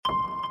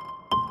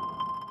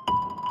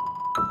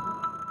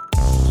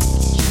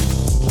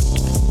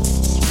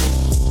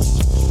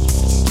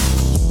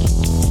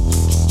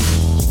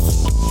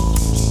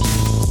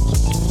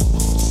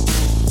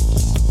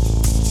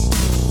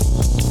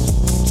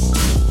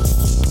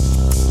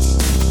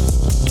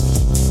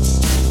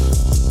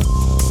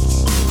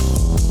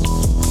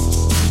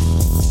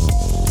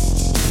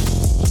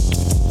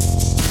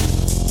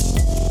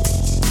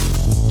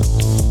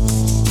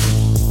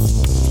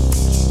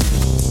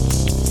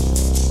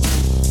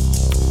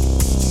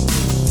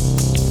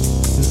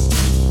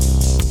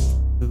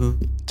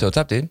So what's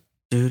up, dude?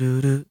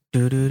 Dude,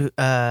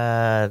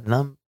 I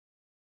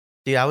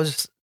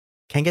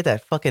can't get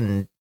that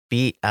fucking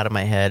beat out of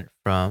my head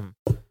from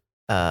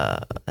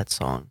that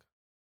song.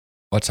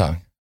 What song?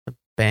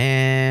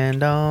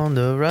 Band on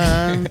the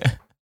Run.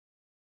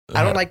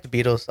 I don't like the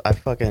Beatles. I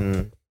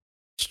fucking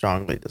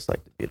strongly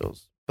dislike the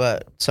Beatles.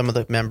 But some of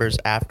the members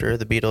after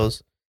the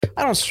Beatles,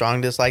 I don't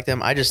strongly dislike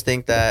them. I just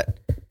think that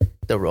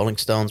the Rolling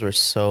Stones were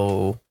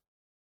so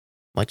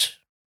much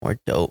more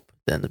dope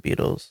than the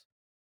Beatles.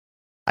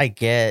 I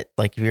get,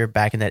 like, if you're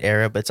back in that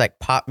era, but it's like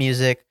pop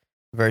music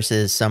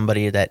versus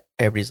somebody that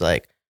everybody's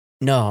like,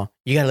 no,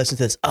 you gotta listen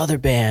to this other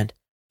band,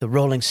 the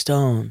Rolling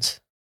Stones.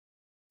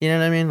 You know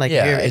what I mean? Like,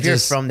 Yeah, if you're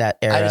from that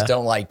era. I just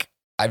don't like.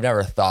 I've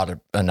never thought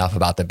enough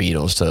about the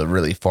Beatles to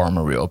really form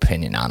a real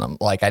opinion on them.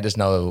 Like, I just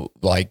know,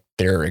 like,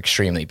 they're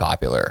extremely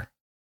popular.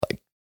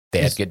 Like,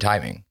 they had good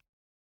timing.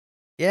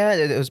 Yeah,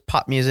 it was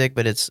pop music,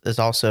 but it's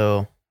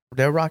also,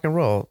 they're rock and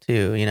roll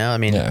too, you know? I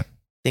mean, Yeah.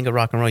 think of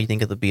rock and roll, you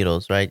think of the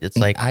Beatles, right? It's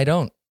like, I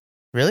don't.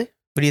 really?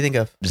 What do you think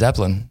of?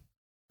 Zeppelin.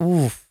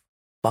 Oof,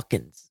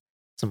 fucking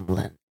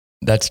some.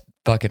 That's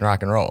fucking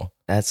rock and roll.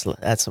 That's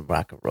some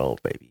rock and roll,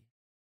 baby.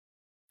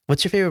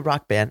 What's your favorite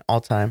rock band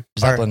all time?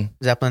 Zeppelin.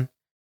 Zeppelin.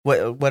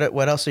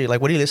 What else are you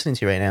like? What are you listening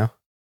to right now?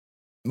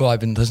 Well, I've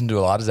been listening to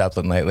a lot of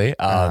Zeppelin lately.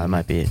 It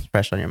might be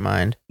fresh on your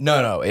mind.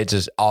 No, it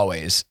has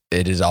always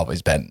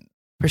been.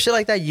 For shit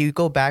like that, you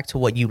go back to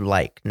what you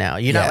like now.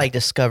 You're not like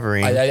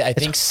discovering. I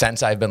think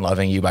Since I've Been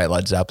Loving You by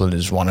Led Zeppelin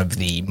is one of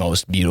the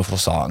most beautiful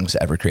songs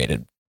ever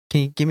created.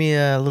 Can you give me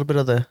a little bit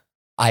of the?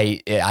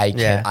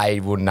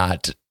 I would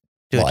not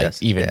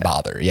even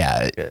bother.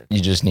 Yeah, Good.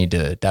 you just need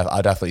to.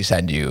 I'll definitely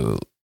send you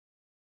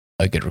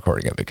a good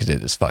recording of it because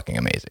it is fucking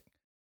amazing.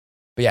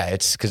 But yeah,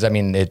 it's because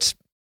it's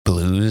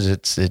blues.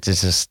 It's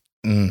just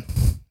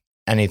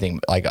anything.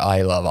 Like,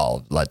 I love all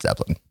of Led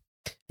Zeppelin.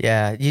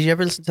 Yeah. Did you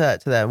ever listen to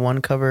that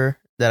one cover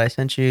that I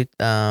sent you?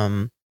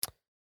 That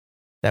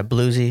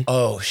bluesy.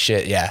 Oh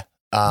shit, yeah.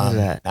 What is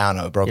that? I don't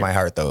know. It broke my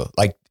heart though,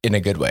 like in a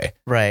good way.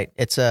 Right.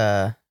 It's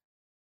throw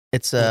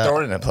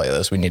it in a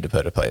playlist. We need to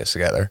put a playlist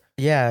together.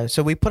 Yeah.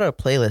 So we put a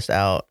playlist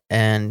out,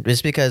 and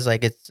just because,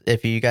 like, it's,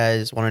 if you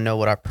guys want to know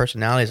what our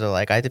personalities are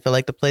like, I feel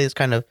like the playlist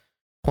kind of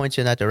points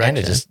you in that direction.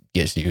 And it just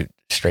gives you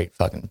straight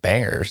fucking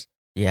bangers.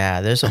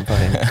 Yeah, there's some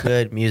fucking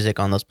good music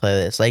on those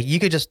playlists. Like, you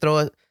could just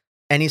throw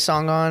any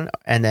song on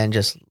and then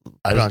just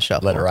put it on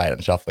shuffle. Let it ride on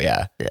shuffle.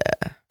 Yeah. Yeah.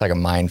 It's like a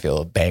minefield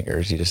of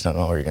bangers. You just don't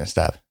know where you're gonna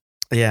step.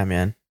 Yeah,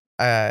 man.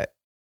 I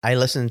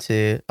listened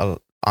to a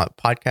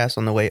podcast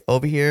on the way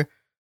over here.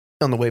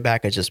 On the way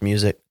back, it's just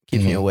music.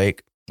 Keeps me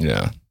awake.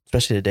 Yeah.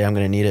 Especially today, I'm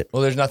gonna need it.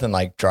 Well, there's nothing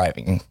like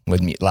driving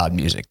with loud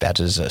music. That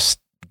just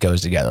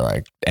goes together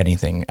like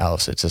anything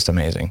else. It's just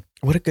amazing.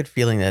 What a good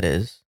feeling that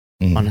is.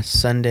 On a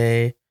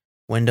Sunday,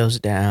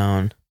 windows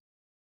down.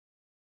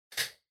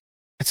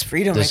 It's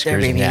freedom right there,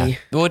 baby. Yeah.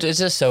 Well, it's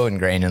just so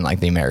ingrained in like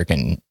the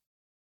American,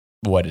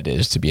 what it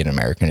is to be an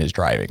American is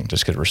driving,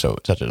 just because we're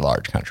such a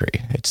large country.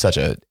 It's such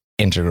a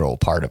integral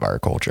part of our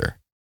culture.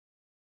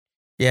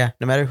 Yeah,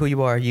 no matter who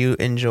you are, you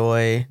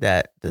enjoy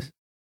that.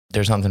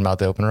 There's something about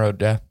the open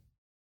road, yeah.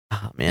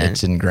 Oh, man.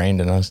 It's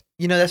ingrained in us.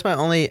 You know, that's my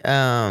only,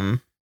 that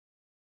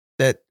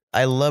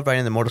I love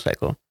riding the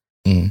motorcycle.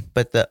 Mm.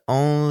 But the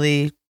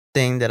only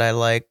thing that I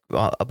like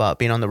about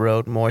being on the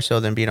road more so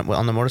than being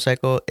on the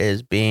motorcycle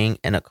is being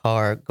in a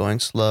car going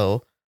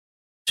slow.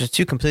 Just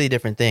two completely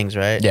different things,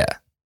 right? Yeah.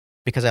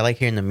 Because I like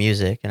hearing the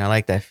music and I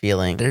like that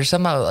feeling. There's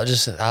somehow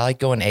I like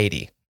going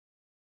 80.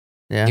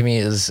 Yeah. Give me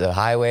a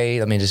highway.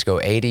 Let me just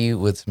go 80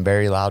 with some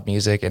very loud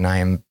music, and I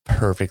am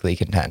perfectly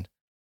content.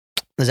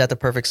 Is that the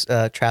perfect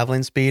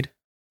traveling speed?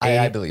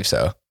 I believe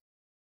so.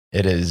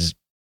 It is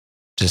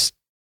just,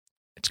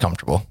 it's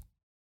comfortable.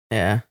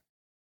 Yeah.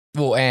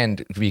 Well,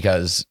 and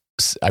because,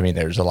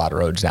 there's a lot of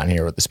roads down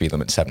here with the speed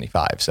limit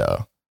 75,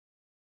 so.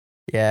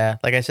 Yeah.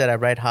 Like I said, I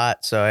ride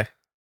hot, so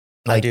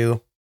I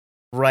do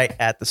right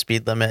at the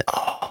speed limit.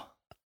 Oh.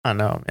 I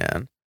know,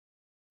 man.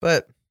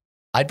 But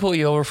I'd pull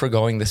you over for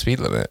going the speed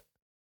limit.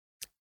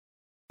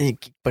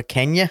 But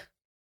can you?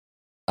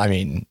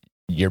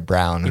 You're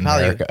brown in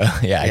America.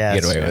 Yeah, I can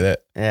get away with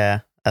it. Yeah,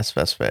 that's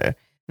fair.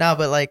 No,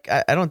 but like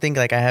I don't think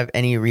like I have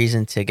any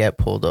reason to get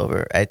pulled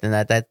over. I think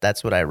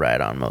that's what I ride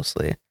on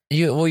mostly.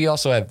 You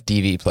also have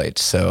DV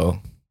plates,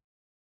 so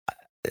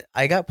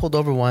I got pulled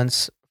over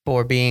once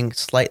for being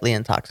slightly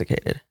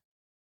intoxicated.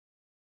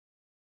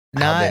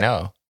 How'd they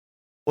know?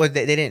 Well,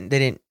 they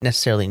didn't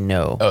necessarily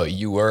know. Oh,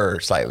 you were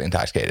slightly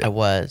intoxicated. I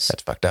was.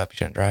 That's fucked up. You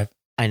shouldn't drive.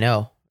 I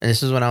know. And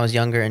this is when I was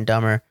younger and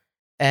dumber.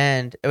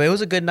 And it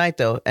was a good night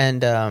though.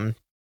 And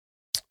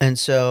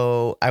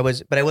so I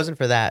wasn't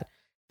for that.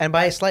 And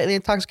by slightly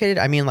intoxicated,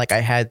 I mean like I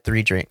had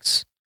 3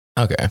 drinks.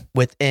 Okay.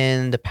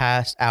 Within the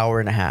past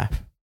hour and a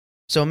half.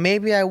 So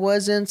maybe I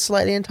wasn't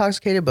slightly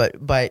intoxicated,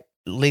 but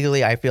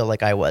legally I feel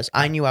like I was.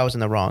 I knew I was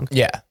in the wrong.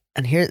 Yeah.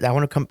 And here I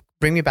want to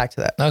bring me back to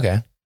that.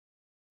 Okay.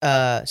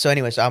 So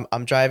anyways,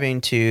 I'm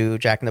driving to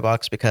Jack in the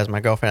Box because my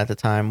girlfriend at the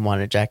time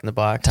wanted Jack in the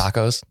Box.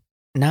 Tacos?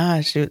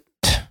 Nah, shoot.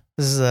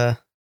 This is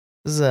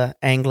This is a Jack in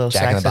the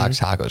Anglo-Saxon. Box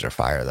tacos are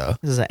fire though.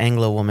 This is an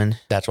Anglo woman.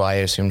 That's why I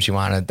assumed she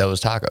wanted those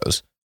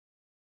tacos.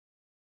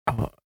 Oh,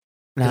 'Cause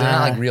they're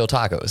not like real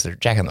tacos. They're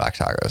Jack in the Box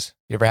tacos.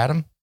 You ever had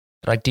them?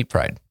 They're like deep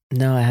fried.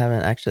 no, I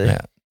haven't actually.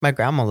 Yeah. My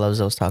grandma loves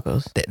those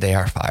tacos. They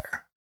are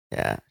fire.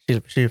 Yeah, she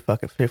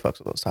fucks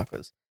with those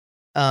tacos.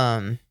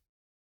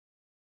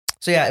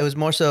 So yeah, it was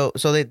more so.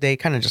 So they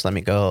kind of just let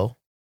me go,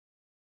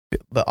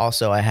 but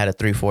also I had a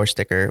 3-4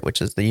 sticker,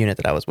 which is the unit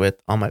that I was with,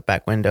 on my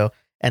back window,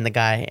 and the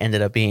guy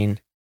ended up being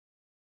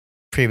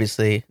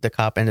the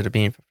cop ended up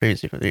being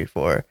previously from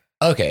 3-4.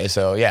 Okay,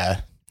 so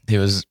yeah, he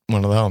was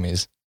one of the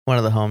homies. One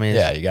of the homies.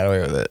 Yeah, you got away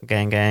with it.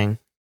 Gang,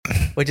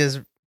 which is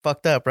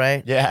fucked up,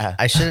 right? Yeah.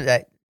 I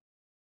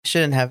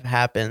shouldn't have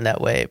happened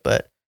that way,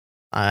 but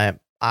I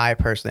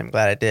personally am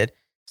glad I did.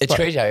 It's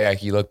crazy how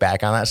like, you look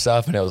back on that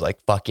stuff and it was like,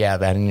 fuck yeah,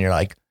 then. And you're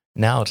like,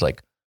 now it's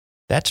like,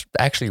 that's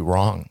actually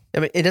wrong.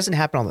 I mean, it doesn't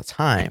happen all the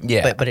time.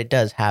 Yeah. But it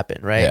does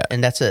happen, right? Yeah.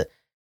 And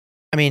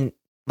I mean,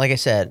 like I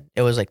said,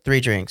 it was like 3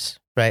 drinks,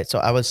 right? So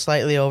I was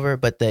slightly over,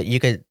 but you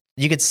could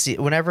see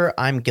whenever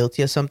I'm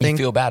guilty of something, You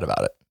feel bad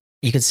about it.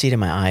 you could see it in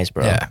my eyes,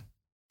 bro. Yeah.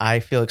 I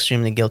feel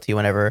extremely guilty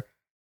whenever,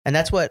 and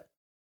that's what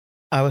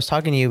I was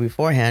talking to you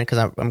beforehand,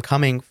 because I'm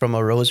coming from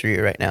a rosary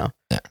right now.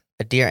 Yeah.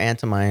 A dear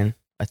aunt of mine,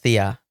 a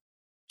Thea,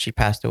 she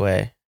passed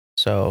away.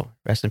 So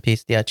rest in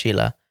peace, Tia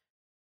Chila.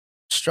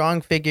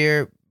 Strong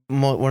figure,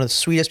 one of the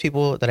sweetest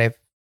people that I've,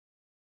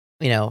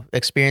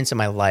 experienced in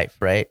my life,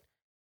 right?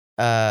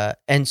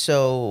 And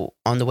so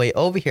on the way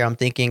over here, I'm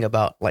thinking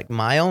about like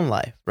my own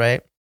life,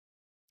 right?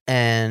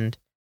 And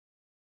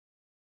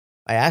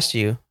I asked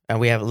you, and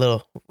we have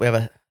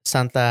a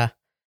Santa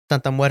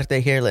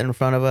Muerte here in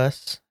front of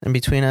us, in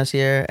between us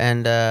here.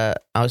 And I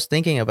was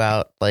thinking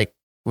about, like,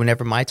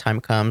 whenever my time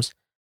comes,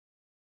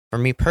 for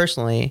me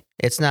personally,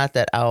 it's not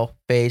that I'll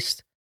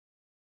face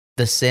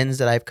the sins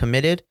that I've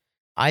committed.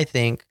 I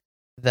think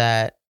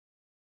that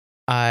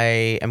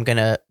I am going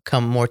to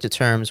come more to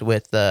terms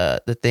with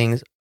the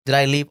things. Did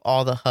I leave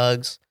all the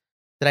hugs?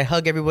 Did I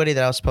hug everybody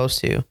that I was supposed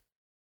to?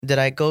 Did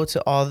I go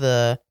to all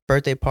the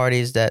birthday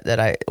parties that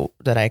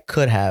I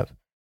could have?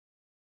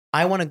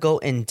 I want to go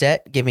in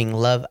debt giving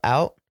love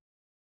out,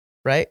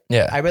 right?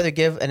 Yeah. I'd rather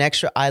give an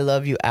extra I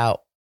love you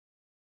out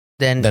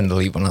than Then to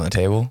leave one on the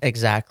table.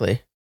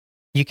 exactly.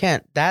 You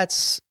can't.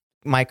 That's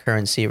my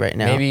currency right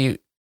now. Maybe,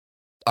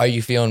 are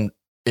you feeling,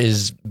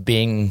 is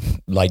being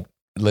like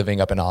living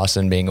up in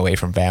Austin, being away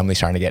from family,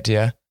 starting to get to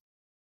you?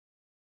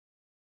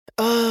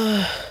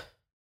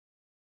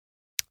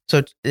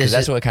 So Because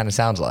that's what it kind of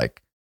sounds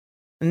like.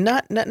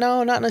 not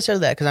necessarily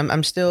that, because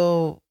I'm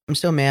still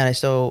mad.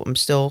 I'm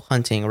still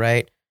hunting,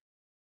 right?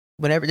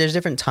 Whenever there's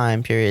different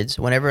time periods,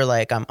 whenever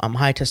like I'm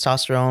high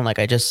testosterone, like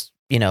I just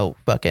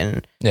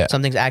fucking Yeah.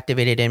 something's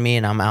activated in me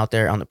and I'm out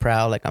there on the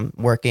prowl, like I'm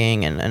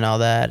working and all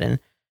that, and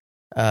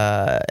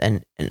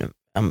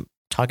I'm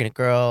talking to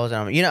girls,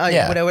 and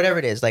Yeah. whatever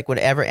it is, like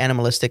whatever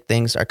animalistic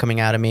things are coming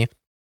out of me,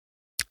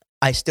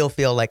 I still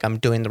feel like I'm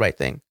doing the right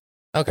thing.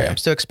 Okay. I'm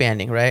still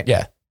expanding, right?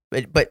 Yeah.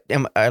 But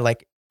am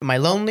I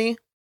lonely?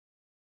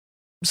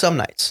 Some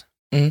nights.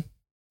 Mhm.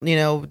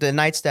 The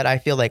nights that I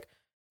feel like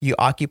you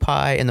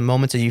occupy, and the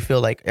moments that you feel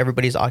like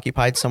everybody's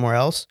occupied somewhere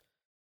else.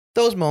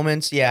 Those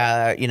moments,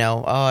 yeah,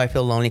 I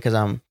feel lonely because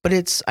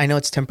I know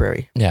it's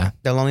temporary. Yeah.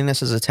 The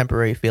loneliness is a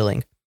temporary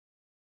feeling.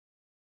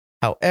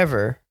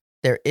 However,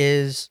 there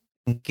is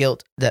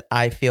guilt that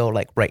I feel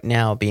like right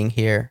now being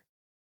here.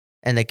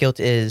 And the guilt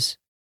is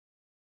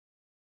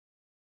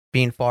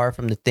being far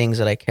from the things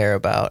that I care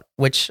about,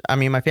 which, I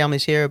mean, my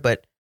family's here,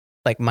 but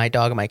like my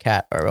dog and my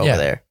cat are over Yeah.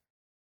 there.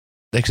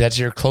 Because that's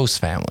your close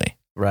family.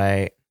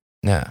 Right.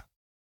 Yeah.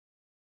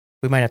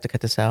 We might have to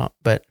cut this out,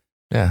 but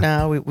Yeah.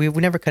 no, we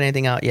never cut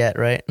anything out yet,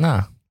 right?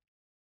 No.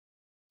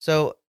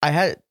 So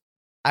I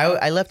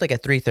left like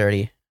at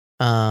 3:30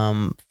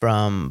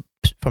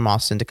 from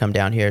Austin to come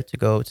down here to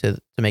go to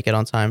make it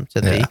on time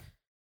to the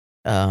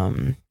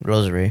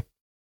Rosary.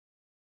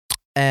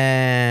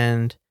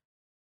 And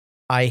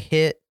I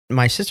hit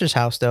my sister's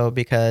house though,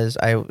 because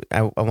I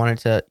wanted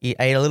to eat.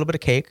 I ate a little bit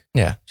of cake.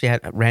 Yeah. She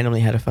randomly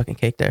had a fucking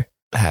cake there.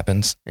 It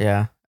happens.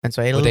 Yeah. And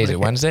so I ate a What little day is bit it? of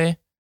cake. Wednesday?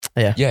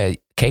 Yeah. Yeah.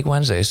 Cake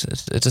Wednesdays.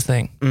 It's a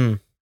thing.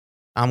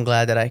 I'm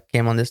glad that I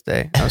came on this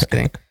day. I was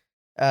kidding.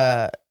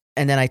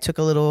 And then I took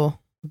a little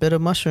bit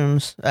of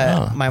mushrooms.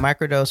 My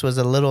microdose was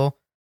a little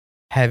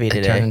heavy It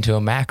today. turned into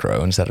a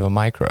macro instead of a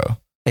micro.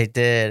 It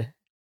did.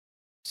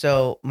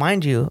 So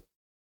mind you,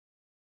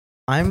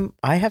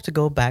 I have to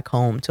go back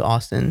home to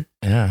Austin,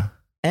 Yeah.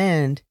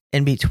 and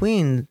in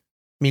between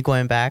me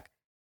going back,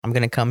 I'm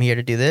gonna come here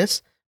to do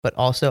this. But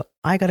also,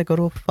 I gotta go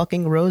to a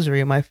fucking rosary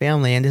with my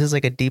family, and this is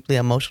like a deeply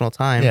emotional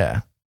time.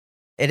 Yeah.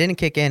 It didn't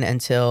kick in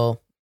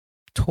until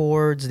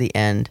towards the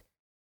end,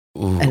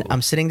 Ooh. and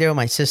I'm sitting there with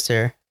my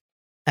sister,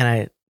 and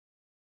I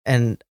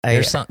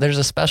There's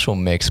a special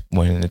mix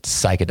when it's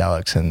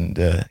psychedelics and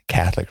the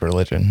Catholic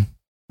religion.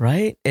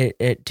 right?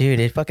 Dude,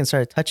 it fucking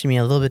started touching me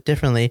a little bit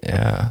differently.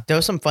 Yeah. There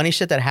was some funny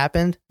shit that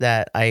happened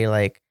that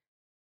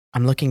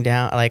I'm looking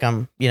down, like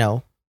I'm,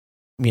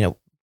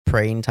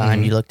 praying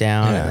time. Mhm. You look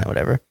down Yeah. and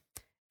whatever.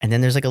 and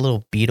then there's like a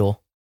little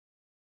beetle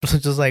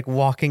just like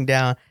walking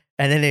down,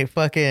 and then it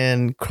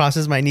fucking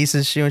crosses my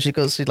niece's shoe, and she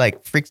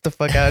like freaks the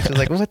fuck out. She's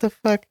like, what the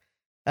fuck?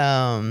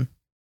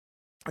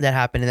 That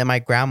happened. And then my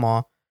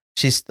grandma,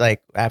 she's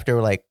like,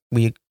 after like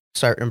we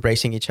start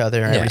embracing each other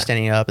and everybody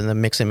standing up and then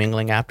mixing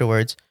mingling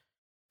afterwards.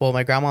 Well,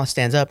 my grandma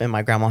stands up, and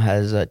my grandma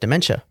has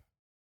dementia.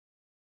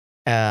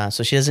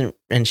 So she doesn't,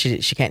 and she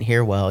can't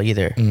hear well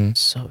either. Mhm.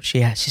 So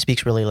she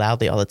speaks really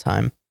loudly all the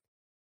time.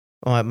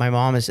 Well, my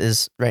mom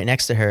is right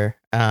next to her,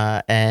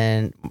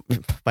 and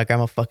my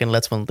grandma fucking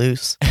lets one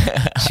loose.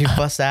 She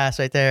busts ass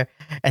right there,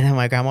 and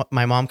then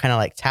my mom kind of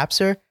like taps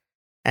her,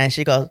 and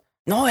she goes,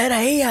 "No era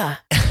ella."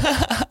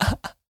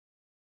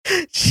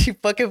 She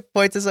fucking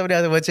points to somebody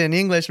else, which in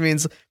English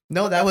means,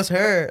 "No, that was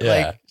her."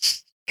 Yeah. Like,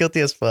 guilty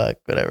as fuck,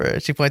 whatever.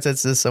 She points at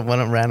some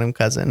random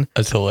cousin.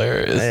 That's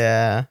hilarious.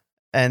 Yeah.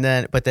 And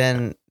then, but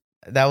then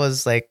that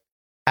was like,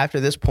 after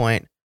this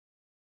point,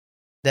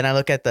 then I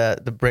look at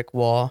the brick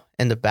wall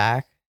in the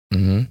back,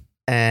 Mm-hmm.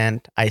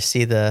 and I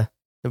see the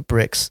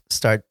bricks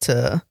start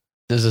to,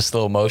 There's a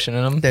slow motion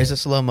in them. there's a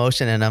slow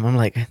motion in them. I'm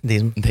like,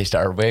 these, They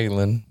start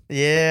wiggling.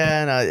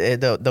 yeah,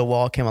 no, the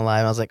wall came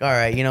alive. I was like, all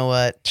right, you know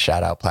what?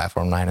 Shout out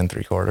platform 9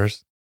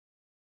 3/4.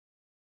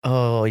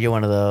 Oh, you're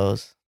one of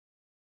those.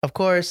 Of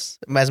course,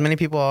 as many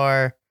people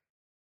are.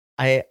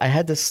 I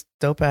had this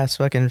dope ass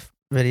fucking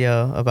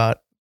video about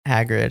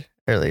Hagrid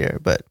earlier,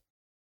 but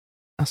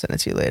I'll send it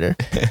to you later.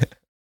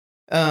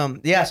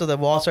 Yeah, so the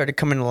wall started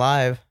coming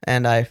alive,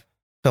 and I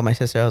told my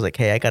sister, I was like,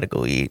 hey, I gotta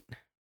go eat.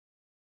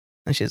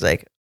 And she's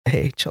like,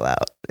 hey, chill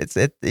out.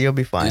 You'll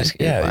be fine. You just,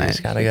 You'll be you fine.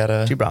 just kind of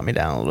gotta She brought me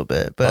down a little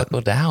bit, but buckle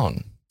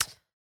down.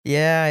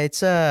 yeah,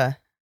 it's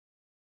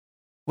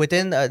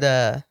within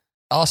the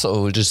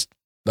Also, just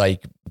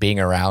like being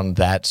around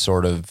that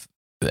sort of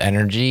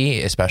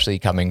energy, especially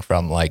coming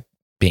from like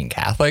being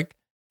Catholic,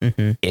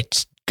 mhm.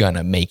 it's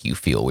gonna make you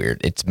feel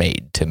weird. It's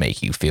made to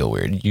make you feel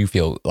weird. You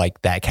feel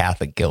like that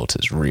Catholic guilt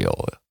is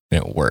real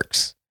and it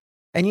works.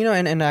 And you know,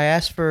 and I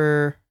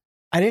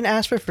didn't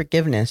ask for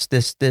forgiveness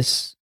this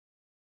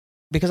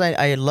because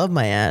I love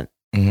my aunt,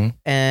 Mm-hmm.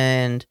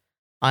 and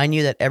I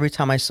knew that every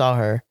time I saw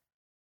her,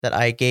 that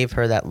I gave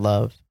her that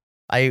love.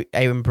 I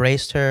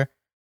embraced her.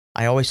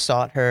 I always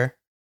sought her,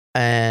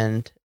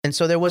 and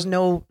so there was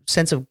no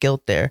sense of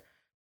guilt there.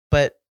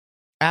 But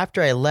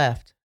after I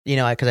left, you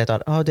know, because I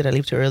thought, oh, did I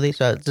leave too early?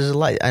 So there's a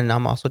light, and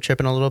I'm also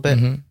tripping a little bit.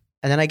 Mm-hmm.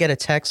 And then I get a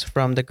text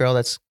from the girl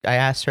I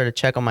asked her to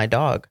check on my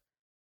dog.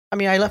 I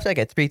mean, I left like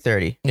at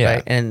 3:30, Yeah.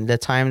 right? And the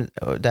time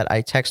that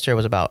I text her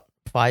was about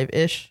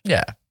 5-ish.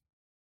 Yeah.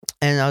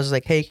 And I was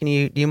like, hey,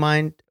 do you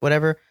mind,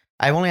 whatever?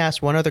 I've only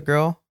asked one other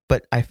girl,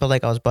 but I felt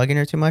like I was bugging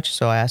her too much.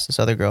 So I asked this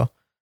other girl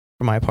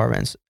for my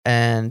apartments.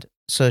 And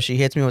so she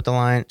hits me with the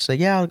line. So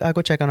yeah, I'll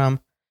go check on him.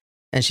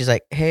 And she's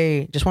like,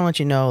 hey, just want to let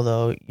you know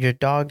though, your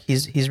dog,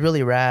 he's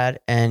really rad,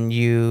 and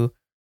you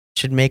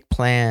should make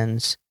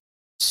plans.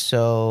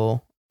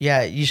 So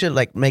yeah, you should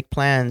like make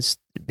plans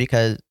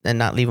and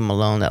not leave him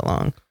alone that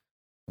long.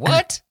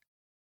 What?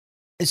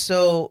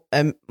 So,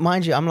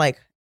 mind you, I'm like,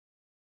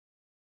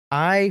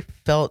 I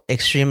felt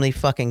extremely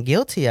fucking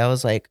guilty. I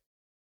was like,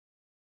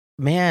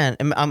 man,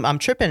 I'm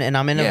tripping, and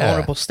I'm in a Yeah.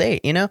 vulnerable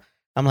state, you know?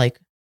 I'm like,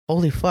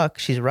 holy fuck,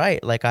 she's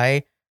right. Like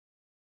I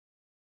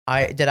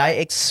did I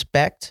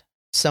expect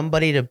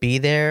somebody to be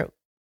there,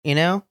 you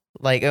know?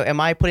 Like, am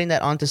I putting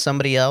that onto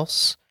somebody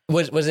else?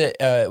 Was it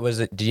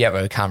did you have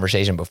a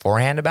conversation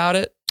beforehand about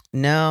it?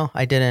 No,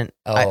 I didn't.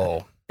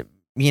 Oh.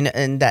 You know,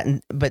 and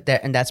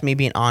that's me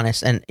being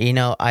honest. And you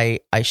know, I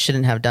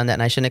shouldn't have done that,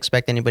 and I shouldn't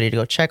expect anybody to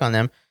go check on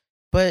them.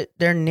 But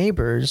they're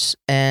neighbors,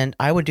 and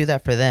I would do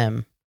that for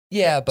them.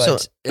 Yeah,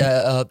 but So-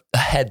 a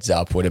heads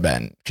up would have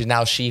been, because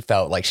now she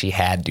felt like she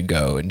had to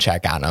go and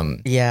check on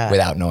him Yeah,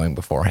 without knowing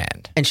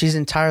beforehand. and she's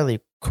entirely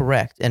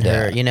correct in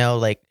her. Yeah. You know,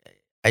 like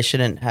I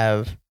shouldn't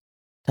have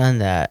done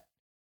that,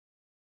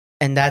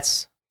 and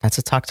that's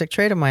a toxic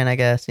trait of mine, I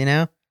guess. You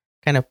know,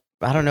 kind of.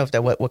 I don't know if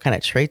what kind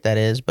of trait that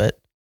is, but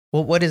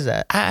what is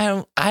that? I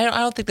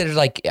don't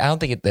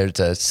think there's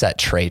a set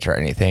trait or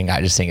anything.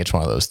 I just think it's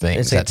one of those things.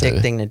 It's a that's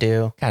dick thing to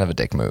do. kind of a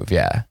dick move,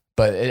 yeah.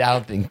 But I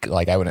don't think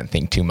I wouldn't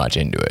think too much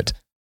into it.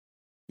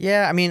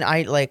 Yeah, I mean,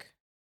 I like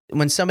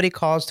when somebody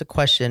calls to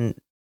question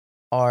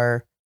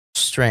our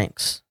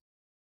strengths,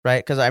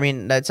 right? Because I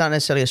mean, that's not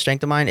necessarily a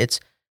strength of mine. It's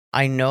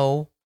I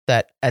know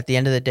that at the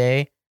end of the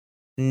day,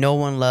 no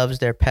one loves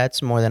their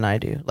pets more than I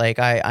do. Like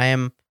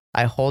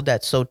I hold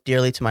that so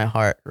dearly to my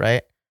heart,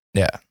 right?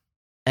 Yeah.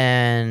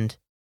 And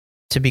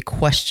to be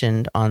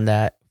questioned on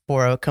that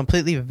for a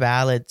completely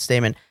valid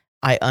statement,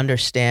 I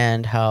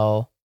understand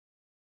how.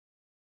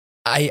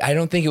 I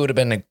don't think it would have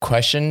been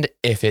questioned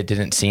if it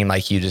didn't seem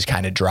like you just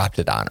kind of dropped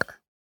it on her.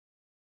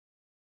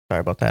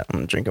 Sorry about that.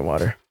 I'm drinking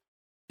water.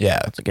 Yeah.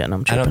 Once again,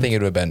 I'm I tripping. don't think it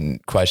would have been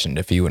questioned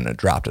if you wouldn't have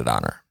dropped it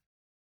on her.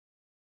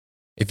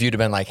 If you'd have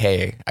been like,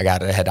 hey, I got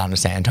to head down to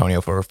San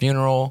Antonio for a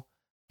funeral,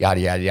 yada,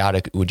 yada,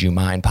 yada, would you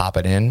mind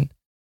popping in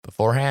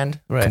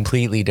beforehand? Right.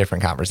 Completely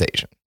different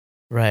conversation.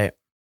 Right.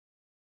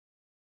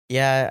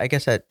 Yeah, I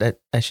guess that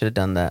I should have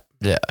done that.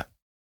 Yeah.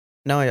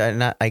 No,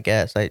 not. I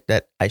guess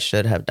I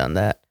should have done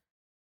that.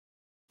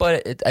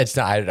 But it's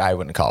not. I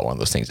wouldn't call it one of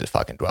those things to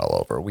fucking dwell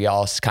over. We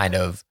often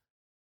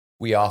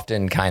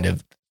kind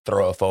of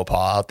throw a faux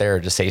pas out there or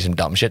just say some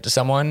dumb shit to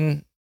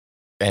someone,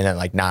 and then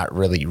like not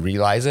really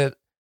realize it.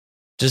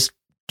 Just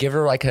give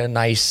her like a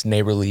nice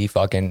neighborly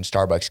fucking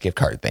Starbucks gift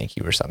card, thank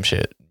you, or some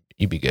shit.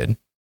 You'd be good.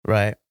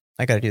 Right.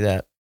 I got to do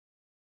that.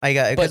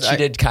 But she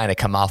did kind of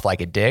come off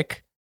like a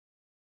dick.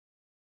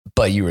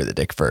 But you were the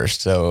dick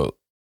first, so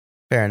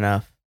fair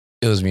enough.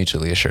 It was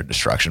mutually assured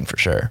destruction for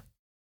sure.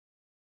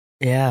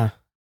 Yeah.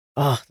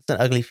 Oh, it's an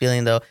ugly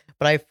feeling though.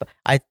 But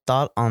I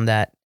thought on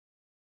that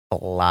a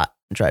lot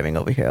driving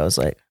over here. I was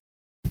like,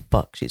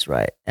 fuck, she's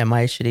right. Am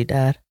I a shitty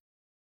dad?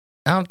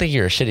 I don't think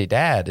you're a shitty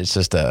dad. It's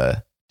just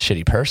a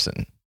shitty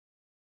person.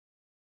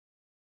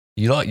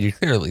 You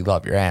clearly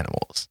love your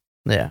animals.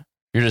 Yeah.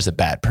 You're just a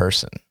bad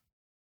person.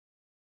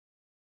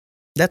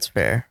 That's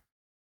fair.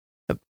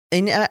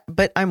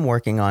 But I'm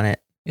working on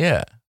it.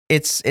 Yeah.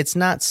 It's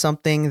not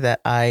something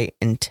that I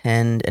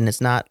intend, and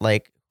it's not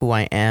like who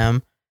I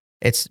am.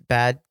 It's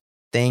bad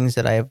things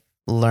that I've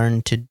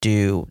learned to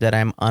do that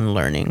I'm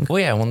unlearning. Well,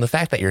 yeah, the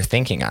fact that you're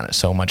thinking on it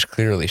so much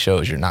clearly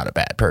shows you're not a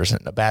bad person.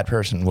 A bad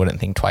person wouldn't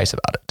think twice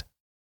about it.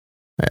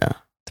 Yeah.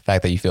 The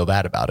fact that you feel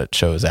bad about it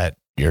shows that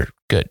you're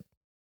good.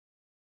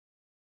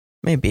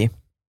 Maybe.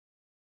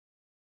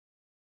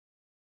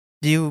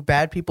 Do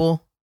bad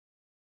people...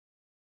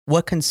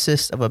 What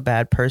consists of a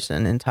bad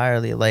person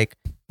entirely? Like,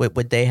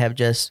 would they have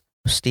just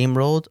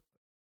steamrolled,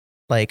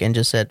 like, and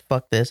just said,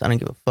 fuck this, I don't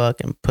give a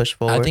fuck, and push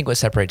forward? I think what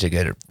separates a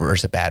good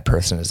versus a bad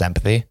person is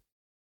empathy.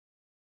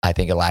 I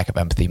think a lack of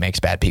empathy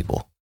makes bad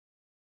people.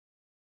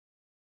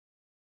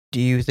 Do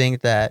you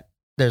think that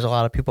there's a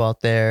lot of people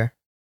out there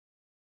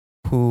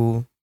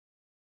who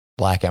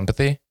lack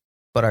empathy,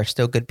 but are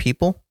still good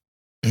people?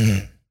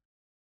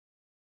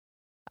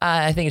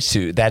 I think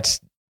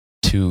that's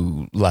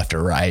too left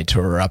or right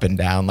or up and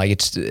down. Like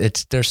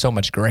it's there's so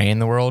much gray in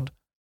the world.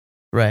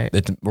 Right.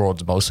 The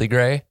world's mostly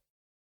gray.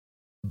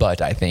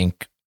 But I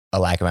think a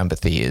lack of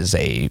empathy is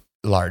a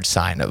large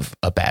sign of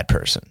a bad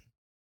person.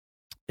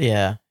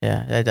 Yeah.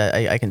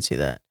 I can see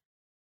that.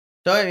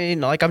 So I mean,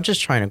 like, I'm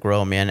just trying to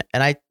grow, man.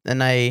 And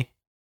I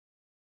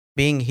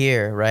being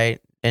here, right,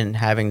 and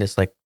having this,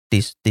 like,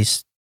 these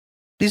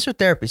are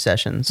therapy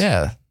sessions.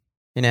 Yeah.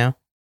 You know?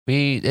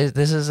 We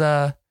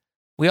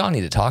all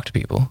need to talk to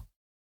people.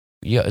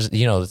 You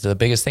know, the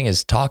biggest thing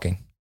is talking.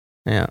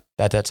 Yeah.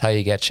 That's how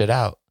you get shit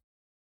out.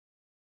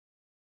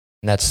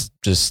 And that's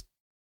just,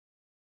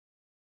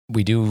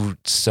 we do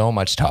so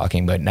much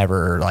talking, but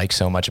never like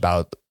so much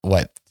about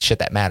what shit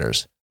that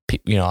matters.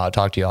 You know, I'll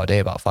talk to you all day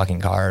about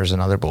fucking cars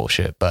and other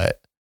bullshit, but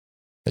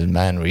as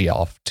men, we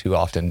too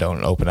often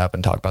don't open up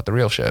and talk about the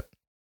real shit.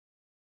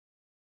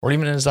 Or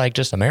even as like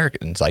just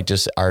Americans, like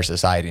just our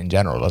society in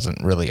general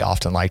doesn't really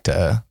often like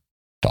to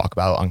talk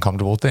about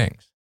uncomfortable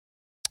things.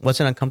 What's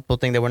an uncomfortable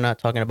thing that we're not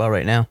talking about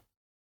right now?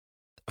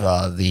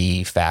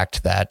 The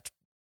fact that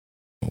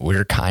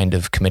we're kind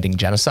of committing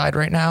genocide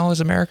right now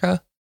as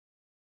America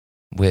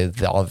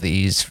with all of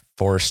these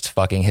forced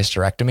fucking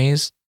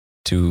hysterectomies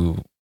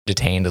to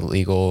detained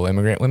illegal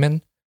immigrant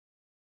women.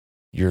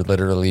 You're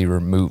literally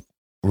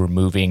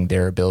removing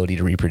their ability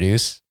to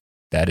reproduce.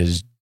 That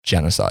is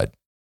genocide.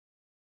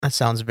 That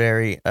sounds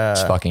very...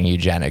 it's fucking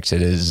eugenics.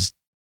 It is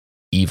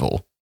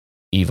evil.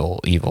 Evil,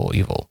 evil,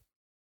 evil.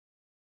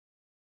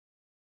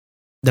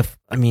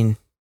 I mean,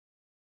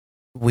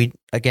 we,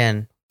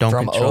 again, don't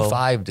from control.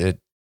 From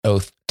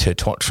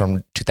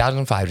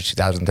 2005 to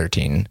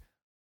 2013,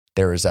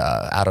 there was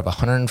out of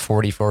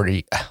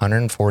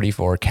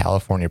 144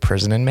 California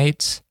prison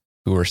inmates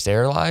who were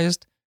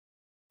sterilized,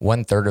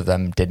 1/3 of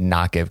them did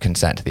not give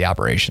consent to the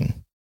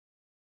operation.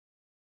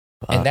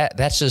 And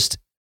that's just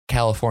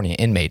California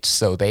inmates,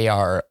 so they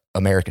are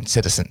American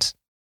citizens.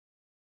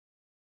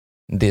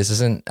 This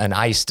isn't an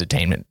ICE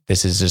detainment.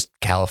 This is just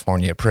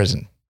California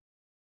prison.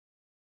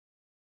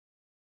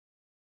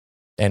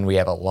 And we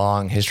have a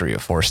long history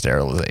of forced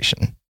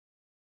sterilization.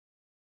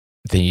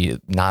 The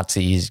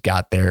Nazis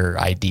got their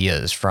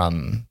ideas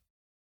from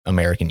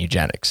American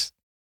eugenics.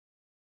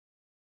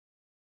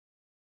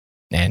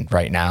 And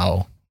right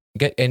now,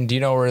 and do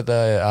you know where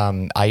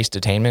the ICE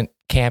detainment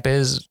camp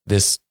is?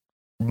 This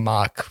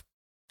mock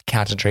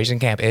concentration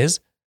camp is?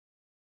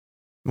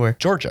 Where?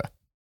 Georgia.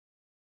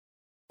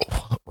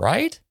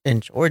 Right?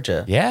 In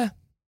Georgia? Yeah.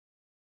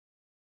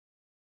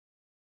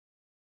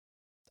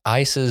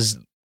 ICE is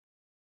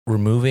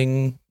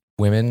removing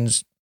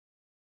women's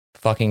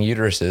fucking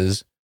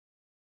uteruses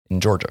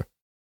in Georgia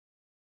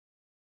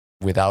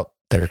without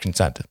their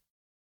consent.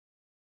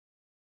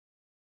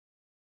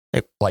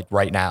 Like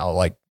right now,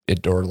 like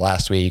it, or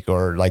last week,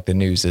 or like the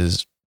news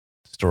is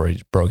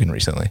stories broken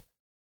recently.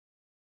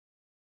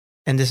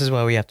 And this is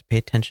why we have to pay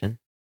attention.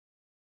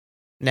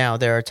 Now,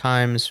 there are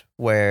times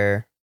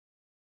where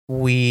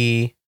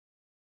we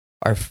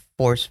are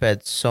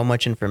force-fed so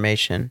much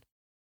information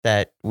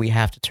that we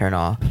have to turn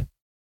off.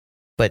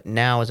 But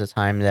now is a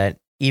time that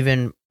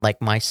even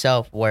like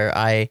myself, where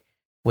I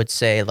would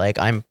say like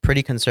I'm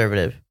pretty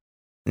conservative,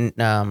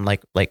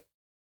 like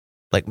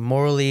like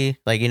morally,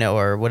 like,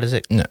 or what is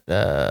it? No.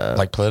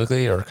 Like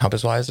politically or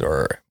compass wise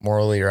or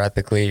morally or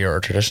ethically or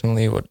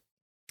traditionally? What?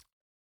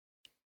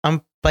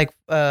 I'm like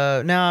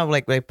now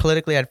like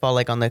politically I'd fall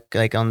like on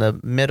the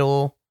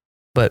middle,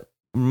 but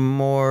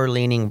more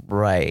leaning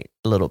right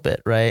a little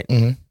bit, right?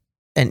 Mhm.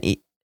 And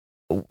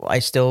I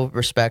still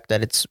respect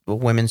that it's a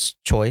women's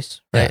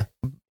choice, right?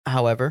 Yeah.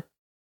 However,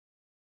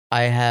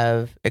 I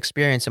have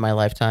experienced in my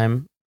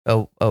lifetime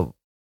a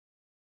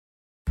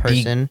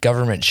person, The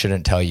government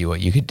shouldn't tell you what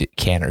you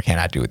can or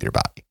cannot do with your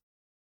body.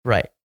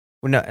 right?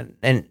 No,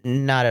 and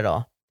not at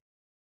all.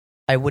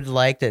 I would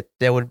like that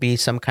there would be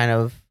some kind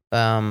of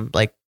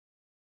like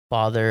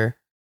father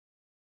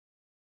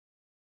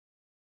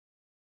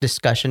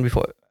discussion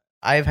before.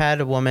 I've had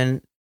a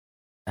woman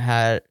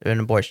had an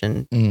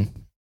abortion. Mm.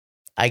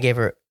 I gave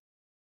her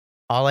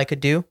all I could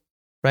do,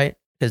 right?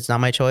 Because it's not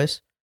my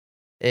choice.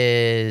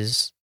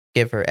 Is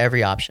give her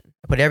every option.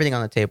 I put everything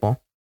on the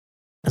table.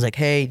 I was like,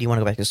 "Hey, do you want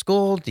to go back to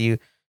school? Do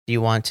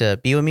you want to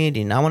be with me? Do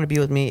you not want to be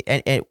with me?"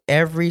 And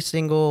every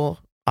single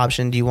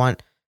option. Do you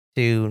want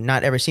to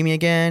not ever see me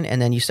again?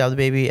 And then you still have the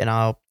baby, and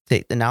I'll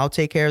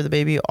take care of the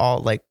baby. All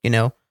like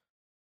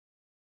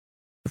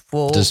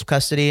full Just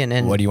custody. And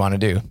then what do you want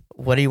to do?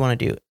 what do you want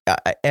to do?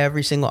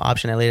 Every single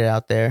option I laid it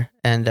out there,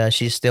 and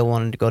she still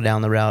wanted to go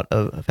down the route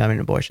of having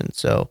an abortion.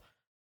 So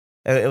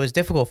it was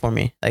difficult for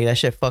me. Like that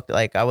shit fucked.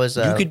 Like I was.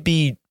 You could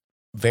be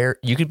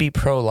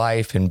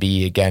pro-life and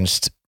be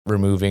against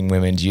removing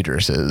women's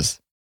uteruses.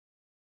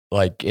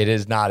 Like it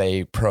is not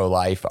a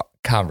pro-life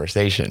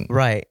conversation,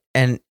 right.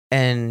 And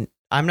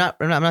I'm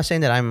not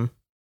saying that I'm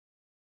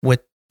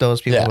with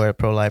those people who are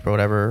pro-life or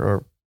whatever,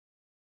 or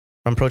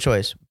I'm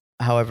pro-choice.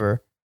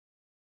 However,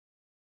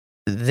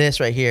 this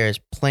right here is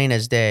plain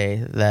as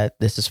day that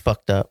this is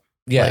fucked up.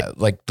 Yeah,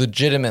 like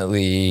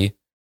legitimately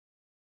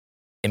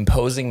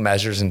imposing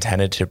measures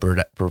intended to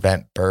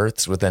prevent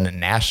births within a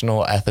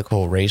national,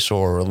 ethical, racial,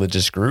 or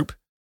religious group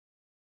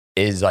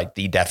is like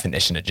the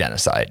definition of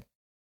genocide.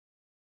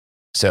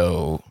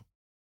 So,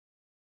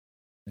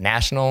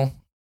 national,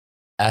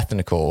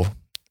 ethnical,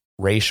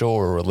 racial,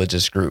 or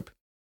religious group.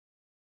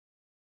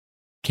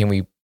 Can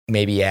we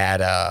maybe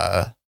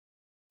add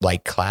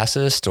like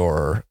classist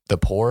or the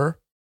poor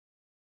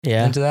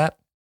into that?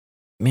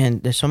 Man,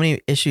 there's so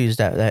many issues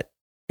that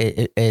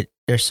they're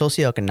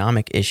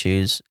socioeconomic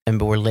issues,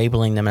 but we're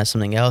labeling them as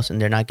something else, and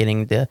they're not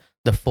getting the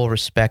full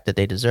respect that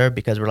they deserve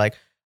because we're like,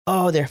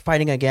 oh, they're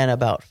fighting again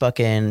about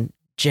fucking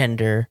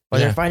gender, or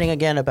they're fighting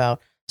again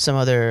about some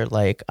other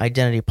like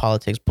identity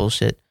politics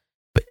bullshit.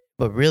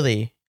 But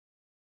really,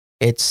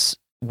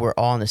 we're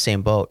all in the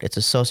same boat. It's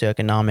a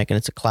socioeconomic and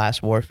it's a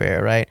class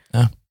warfare, right?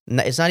 Yeah.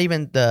 It's not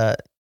even the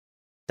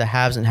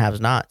haves and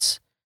have-nots.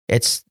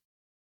 It's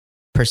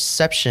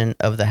perception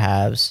of the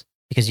haves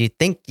because you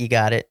think you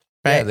got it,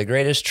 right? Yeah, the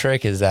greatest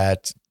trick is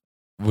that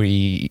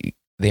they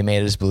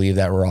made us believe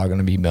that we're all going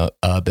to be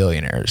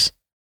billionaires.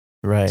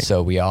 Right.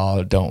 So we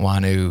all don't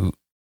want to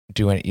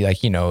do any, like,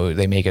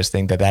 they make us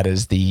think that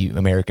is the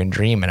American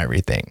dream and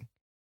everything.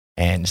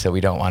 And so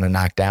we don't want to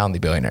knock down the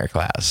billionaire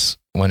class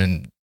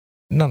when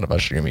none of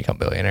us are going to become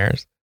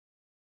billionaires.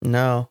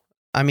 No,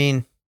 I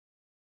mean,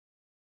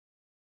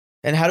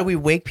 and how do we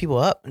wake people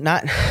up?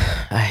 Not,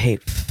 I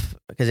hate,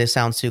 because it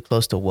sounds too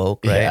close to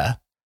woke, right? Yeah.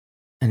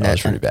 And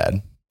that's really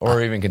bad.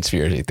 Or even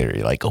conspiracy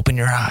theory, like open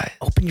your eyes.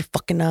 Open your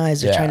fucking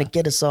eyes. They're trying to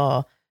get us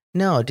all.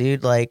 No,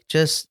 dude, like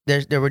just,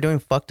 we're doing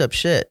fucked up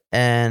shit.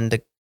 And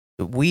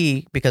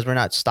because we're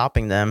not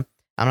stopping them,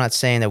 I'm not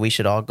saying that we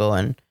should all go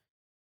and,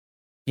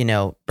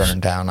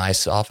 burn down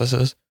ICE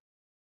offices.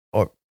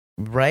 Or,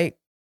 right?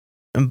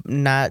 I'm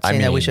not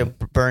saying that we should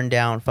burn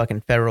down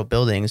fucking federal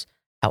buildings.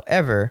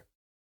 However,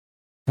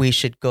 we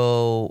should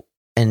go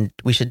and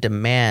we should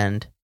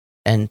demand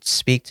and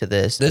speak to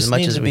this as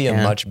much needs as to we be can.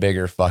 a much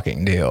bigger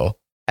fucking deal.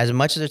 As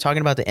much as they're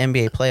talking about the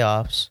NBA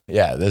playoffs.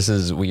 Yeah,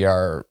 we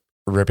are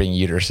ripping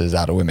uteruses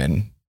out of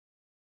women.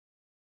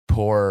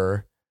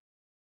 Poor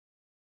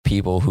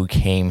people who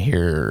came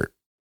here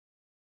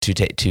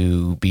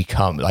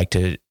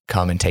to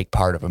come and take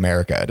part of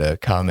America, to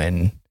come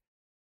and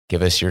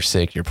give us your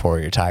sick, your poor,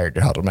 your tired,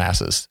 your huddled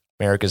masses.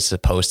 America's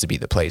supposed to be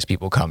the place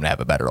people come to have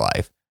a better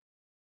life.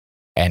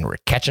 And we're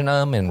catching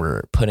them and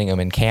we're putting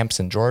them in camps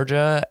in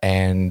Georgia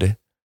and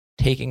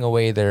taking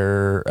away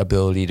their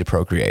ability to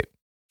procreate.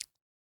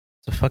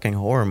 It's a fucking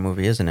horror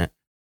movie, isn't it?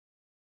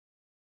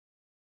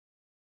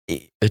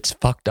 It's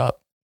fucked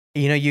up.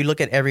 You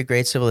look at every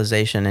great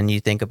civilization and you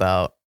think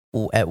about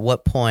at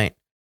what point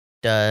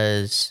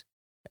does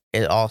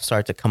it all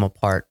start to come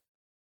apart?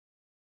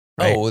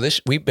 Right? Oh,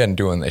 we've been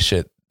doing this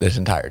shit this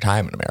entire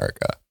time in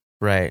America.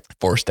 Right.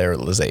 Forced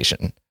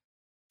sterilization.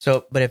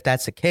 So, but if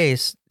that's the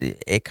case,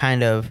 it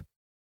kind of,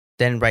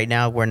 then right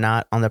now we're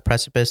not on the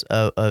precipice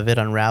of it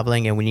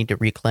unraveling and we need to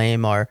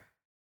reclaim our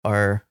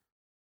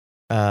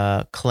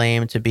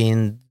claim to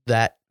being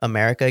that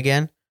America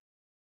again.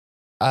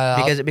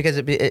 Because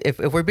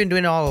if we've been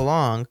doing it all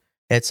along,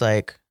 it's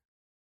like,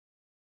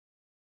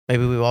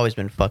 maybe we've always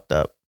been fucked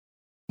up.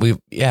 But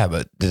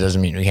it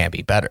doesn't mean we can't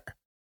be better.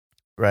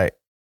 Right.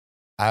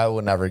 I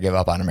will never give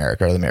up on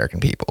America or the American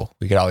people.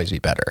 We could always be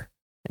better.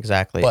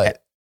 Exactly.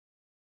 But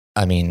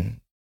I mean,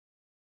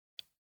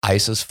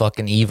 ICE is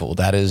fucking evil.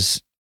 That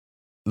is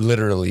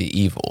literally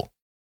evil.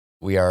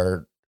 We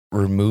are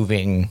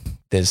removing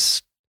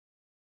this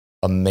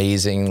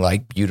amazing,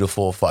 like,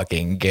 beautiful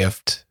fucking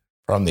gift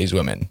from these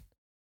women.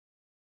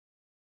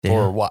 Yeah.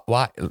 Or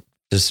why?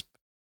 Just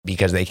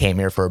because they came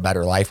here for a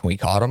better life and we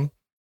caught them?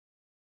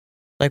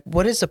 Like,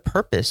 what is the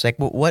purpose? Like,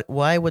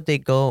 why would they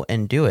go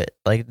and do it?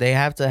 Like, they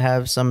have to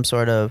have some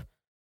sort of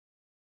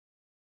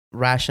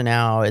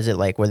rationale. Is it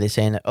like, were they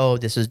saying that, oh,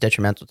 this is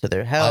detrimental to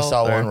their health? I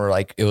saw one where,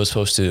 like, it was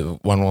supposed to,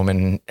 one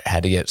woman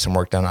had to get some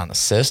work done on a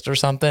cyst or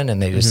something,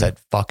 and they just said,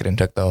 fuck it, and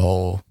took the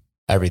whole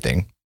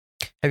everything.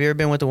 Have you ever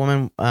been with a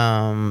woman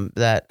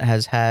that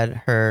has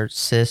had her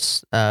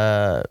cyst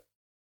pop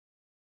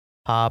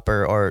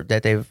or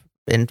that they've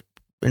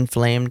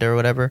inflamed or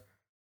whatever?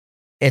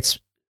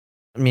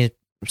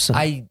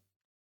 I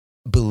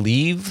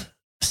believe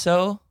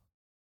so.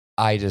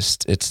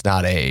 It's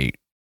not a...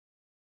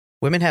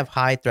 Women have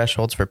high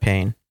thresholds for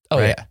pain. Oh,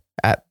 right?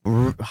 yeah.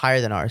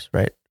 Higher than ours,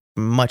 right?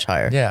 Much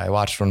higher. Yeah, I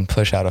watched one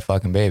push out a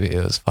fucking baby.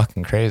 It was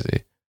fucking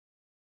crazy.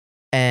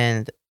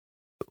 And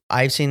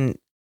I've seen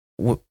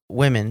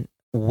women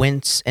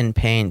wince in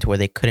pain to where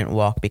they couldn't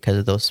walk because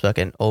of those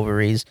fucking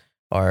ovaries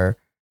or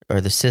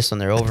the cysts on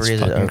their ovaries.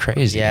 That's fucking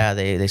crazy. Yeah,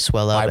 they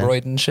swell up.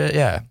 Fibroid and shit,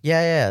 yeah.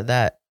 Yeah,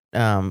 that.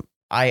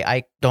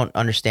 I don't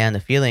understand the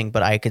feeling,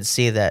 but I could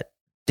see that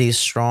these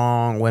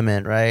strong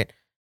women, right,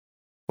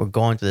 were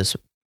going through this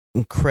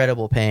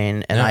incredible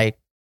pain, and I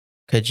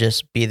could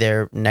just be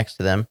there next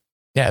to them.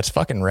 Yeah, it's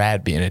fucking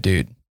rad being a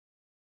dude.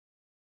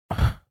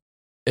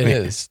 It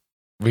is.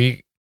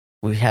 We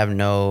have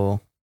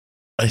no...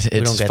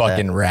 It's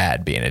fucking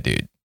rad being a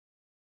dude.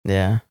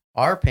 Yeah.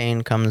 Our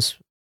pain comes...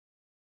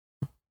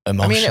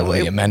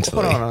 emotionally and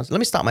mentally. Hold on. Let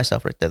me stop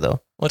myself right there,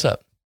 though. What's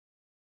up?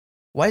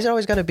 Why is it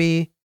always got to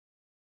be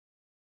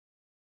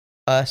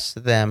us,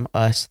 them,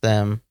 us,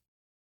 them?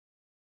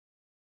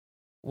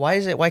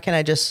 Why can't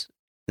I just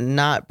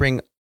not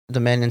bring the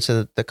men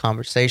into the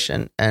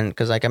conversation? And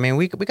because, like, I mean,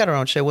 we got our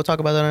own shit. We'll talk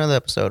about that in another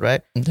episode,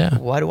 right? Yeah.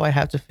 Why do I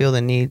have to feel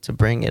the need to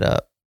bring it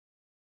up?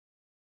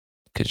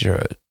 Because you're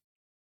a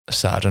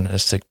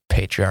misogynistic,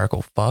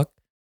 patriarchal fuck?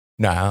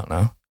 No, I don't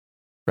know.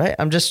 Right?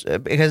 I'm just...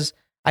 because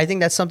I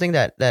think that's something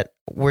that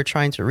we're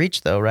trying to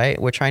reach, though,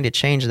 right? We're trying to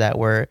change that,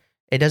 where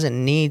it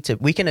doesn't need to...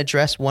 We can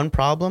address one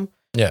problem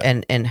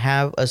and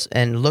have us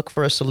and look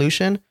for a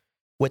solution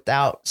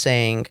without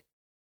saying,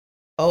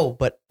 oh,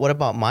 but what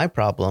about my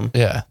problem?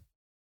 Yeah.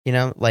 You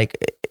know, like,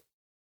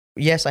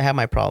 yes, I have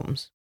my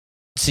problems.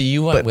 See,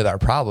 you went with our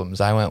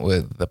problems. I went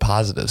with the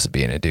positives of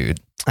being a dude.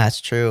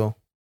 That's true.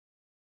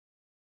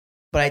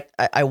 But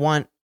I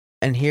want,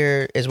 and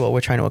here is what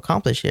we're trying to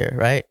accomplish here,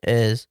 right?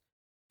 Is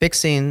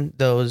fixing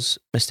those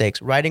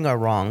mistakes, righting our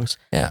wrongs,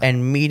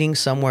 and meeting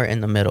somewhere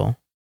in the middle.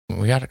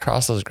 We got to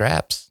cross those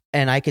gaps.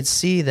 And I could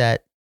see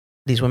that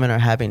these women are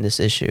having this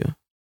issue.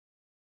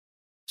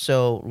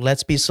 So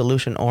let's be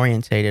solution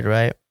orientated,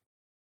 right?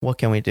 What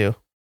can we do?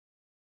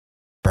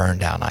 Burn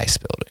down ICE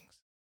buildings.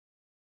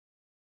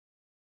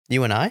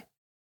 You and I?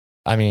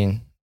 I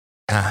mean,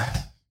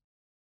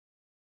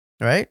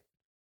 right?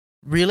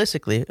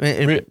 Realistically.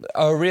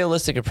 A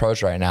realistic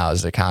approach right now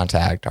is to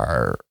contact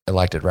our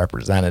elected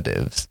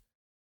representatives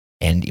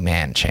and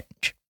demand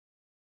change.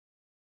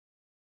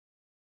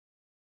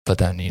 But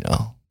then,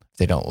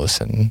 they don't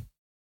listen.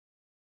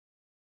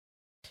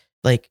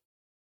 Like,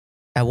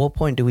 at what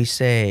point do we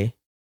say,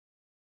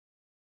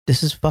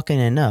 this is fucking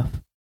enough?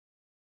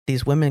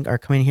 These women are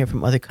coming here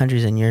from other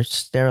countries and you're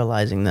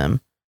sterilizing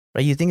them.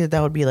 Right? You think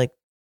that would be like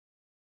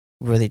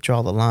where they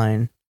draw the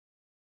line?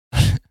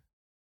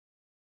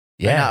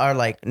 Yeah. Or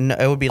like, no,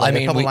 it would be like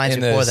a couple lines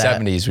before that.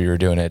 In the 70s, we were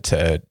doing it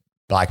to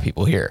black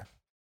people here.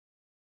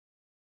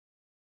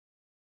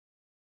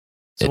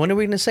 So when are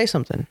we going to say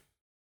something?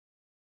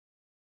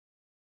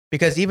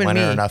 Because even when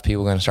are enough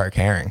people going to start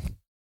caring?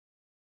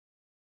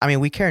 I mean,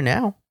 we care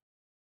now.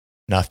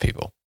 Enough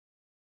people.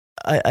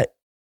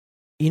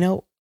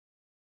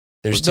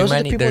 There's too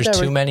many. There's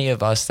too many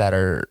of us that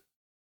are.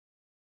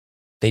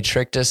 They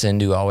tricked us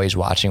into always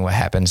watching what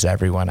happens to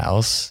everyone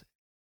else,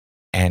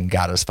 and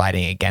got us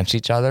fighting against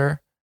each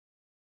other.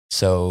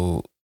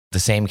 So the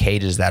same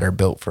cages that are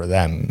built for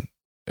them,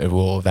 it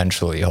will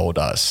eventually hold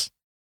us.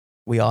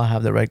 We all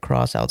have the Red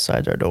Cross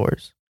outside our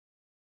doors.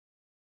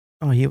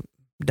 Oh,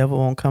 devil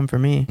won't come for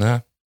me.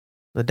 Yeah.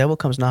 The devil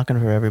comes knocking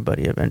for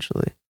everybody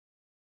eventually.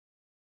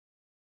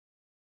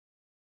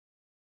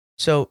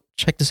 So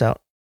check this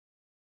out.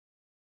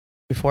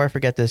 Before I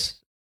forget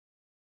this,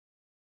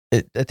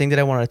 the thing that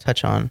I want to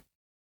touch on,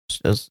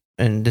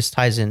 and this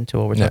ties into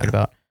what we're talking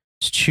about,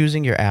 is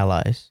choosing your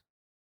allies.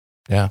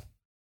 Yeah.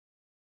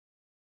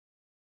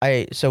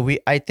 I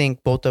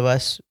think both of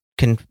us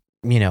can,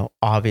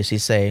 obviously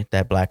say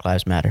that Black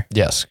Lives Matter.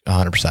 Yes,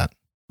 100%.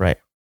 Right.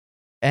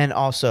 And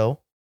also,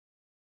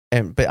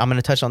 but I'm going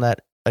to touch on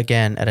that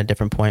again at a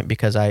different point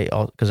because as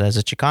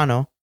a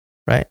Chicano,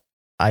 right,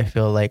 I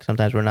feel like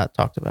sometimes we're not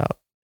talked about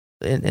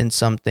in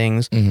some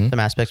things, Mhm. some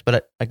aspects.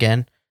 But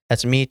again,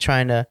 that's me I'm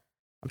trying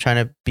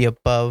to be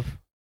above.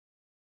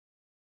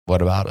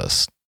 What about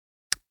us?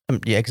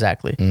 Yeah,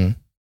 exactly. Mhm.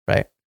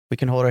 Right. We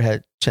can hold our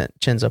head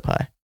chins up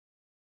high.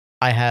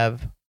 I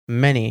have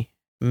many,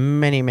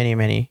 many, many,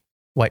 many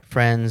white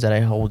friends that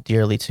I hold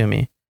dearly to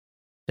me.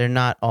 They're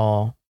not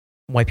all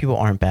white people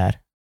aren't bad,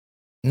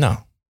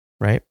 No,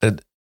 right?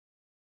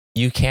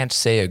 you can't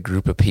say a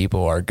group of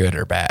people are good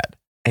or bad.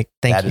 Thank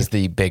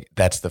you.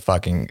 That's the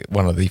fucking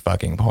one of the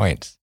fucking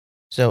points.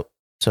 So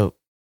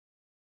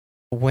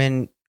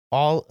when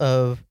all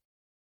of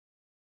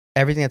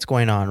everything that's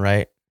going on,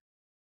 right?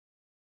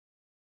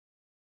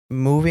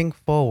 Moving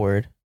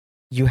forward,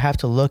 you have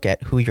to look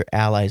at who your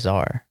allies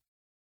are.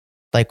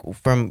 Like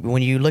from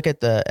when you look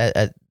at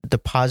the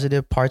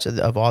positive parts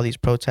of all these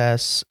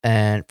protests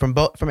and from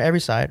every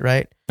side,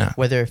 right? Yeah.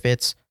 Whether if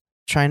it's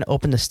trying to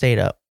open the state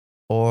up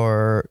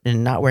or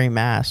not wearing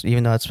masks,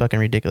 even though it's fucking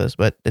ridiculous,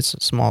 but it's a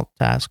small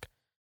task.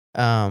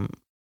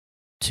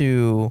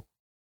 To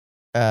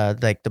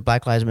like the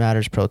Black Lives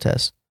Matters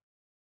protests.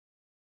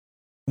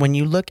 When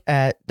you look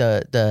at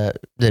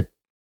the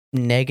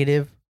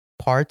negative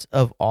parts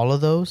of all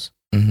of those,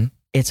 Mhm.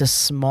 it's a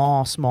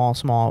small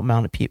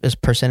amount of people,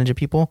 percentage of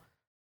people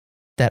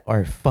that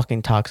are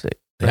fucking toxic.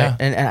 Right? Yeah.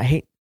 And I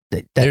hate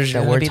that There's that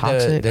gonna word be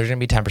toxic. there's gonna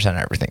be 10%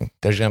 of everything.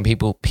 There's gonna be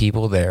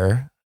people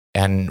there,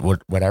 and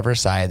whatever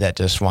side that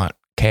just want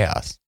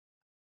chaos.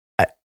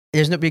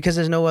 There's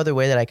no other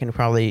way that I can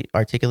probably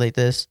articulate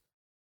this.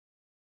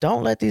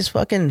 Don't let these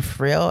fucking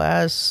frail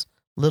ass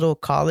little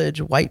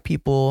college white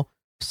people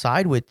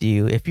side with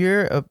you. If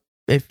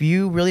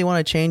you really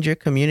want to change your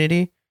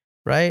community,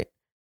 right?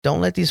 Don't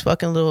let these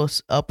fucking little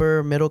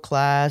upper middle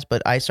class,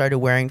 but I started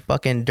wearing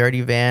fucking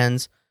dirty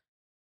Vans,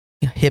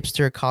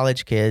 hipster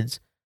college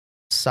kids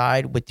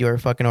side with your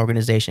fucking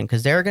organization,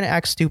 because they're gonna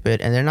act stupid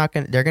and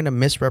they're gonna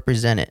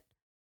misrepresent it.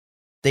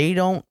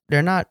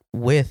 They're not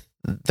with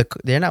the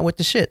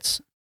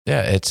shits.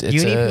 Yeah, it's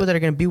You need people that are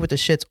gonna be with the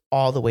shits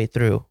all the way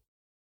through.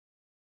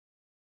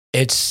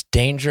 It's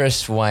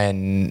dangerous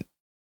when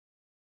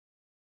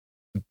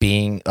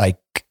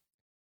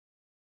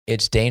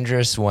it's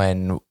dangerous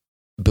when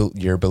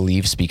your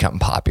beliefs become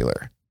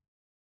popular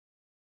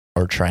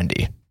or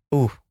trendy.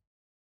 Ooh.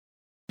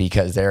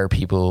 Because there are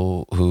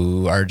people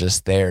who are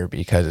just there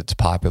because it's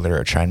popular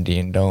or trendy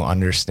and don't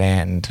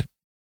understand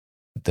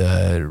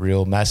the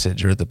real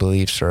message or the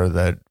beliefs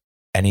or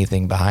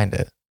anything behind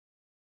it.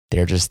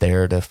 They're just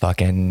there to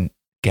fucking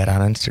get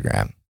on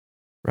Instagram.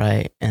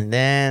 Right. And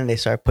then they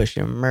start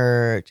pushing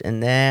merch,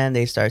 and then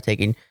they start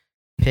taking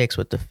pics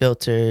with the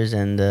filters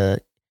and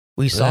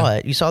we saw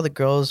it. You saw the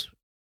girls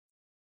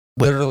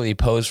literally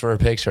pose for a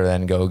picture,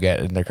 then go get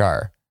in their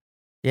car.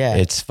 Yeah.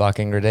 It's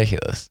fucking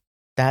ridiculous.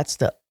 That's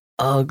the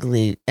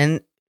ugly.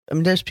 And I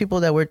mean, there's people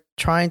that we're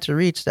trying to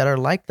reach that are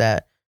like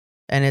that.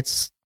 And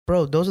it's,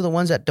 bro, those are the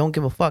ones that don't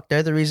give a fuck.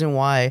 They're the reason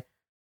why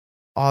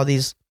all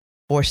these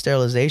forced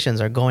sterilizations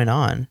are going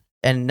on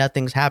and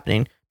nothing's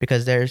happening,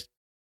 because they're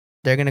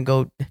going to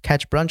go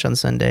catch brunch on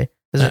Sunday.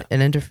 It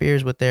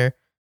interferes with their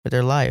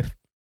life.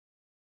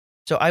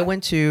 So I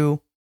went to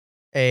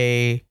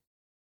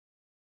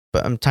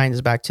but I'm tying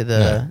this back to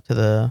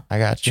the I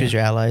got you. Choose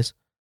Your Allies.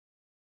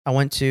 I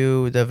went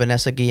to the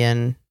Vanessa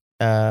Guillen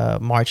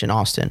march in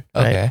Austin.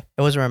 Right? Okay.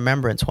 It was a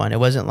remembrance one. It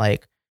wasn't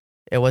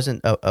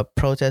a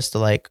protest to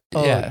like,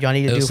 y'all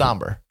need to do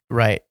somber.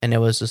 Right. And it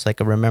was just like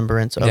a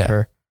remembrance of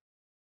her.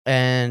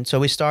 And so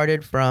we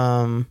started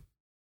from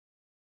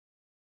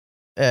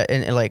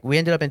and like we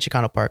ended up in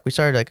Chicano Park. We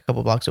started like a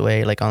couple blocks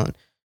away, like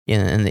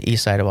in the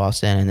east side of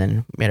Austin, and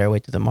then made our way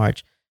to the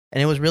march.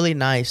 And it was really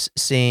nice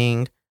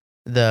seeing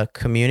the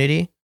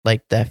community,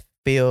 like that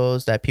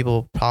feels that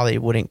people probably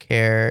wouldn't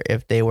care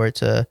if they were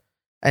to,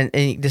 and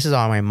this is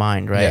on my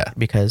mind, right? Yeah.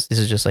 Because this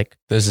is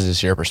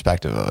just your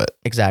perspective of it.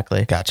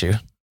 Exactly. Got you.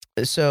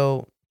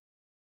 So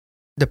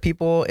the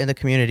people in the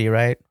community,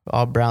 right?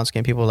 All brown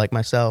skinned people like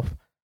myself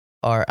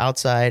are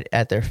outside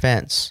at their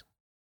fence,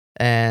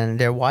 and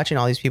they're watching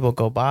all these people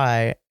go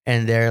by,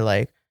 and they're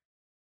like,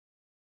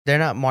 they're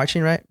not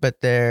marching, right? But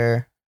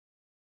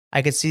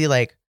I could see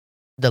like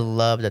the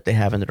love that they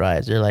have in their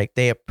eyes. They're like,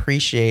 they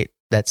appreciate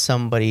that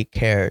somebody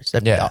cares.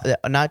 That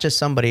not just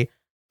somebody,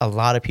 a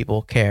lot of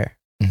people care.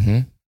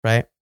 Mm-hmm.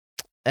 Right.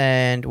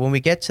 And when we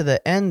get to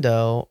the end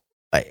though,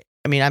 I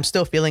mean, I'm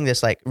still feeling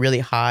this like really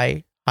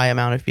high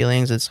amount of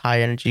feelings. It's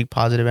high energy,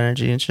 positive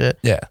energy and shit.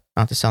 Yeah.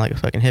 Not to sound like a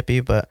fucking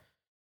hippie, but,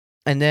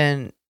 and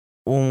then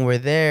when we're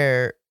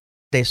there,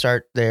 they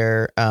start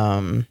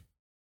giving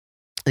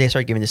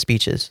the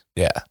speeches.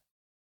 Yeah.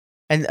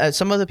 And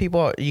some of the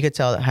people you could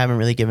tell haven't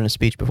really given a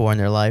speech before in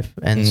their life.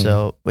 And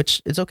so,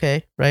 which it's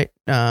okay. Right.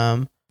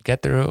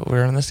 Get through it.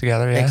 We're in this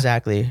together. Yeah.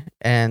 Exactly.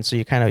 And so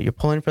you're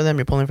pulling for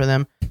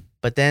them.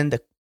 But then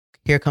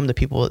here come the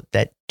people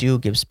that do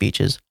give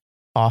speeches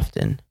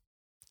often.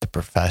 The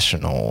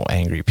professional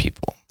angry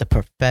people.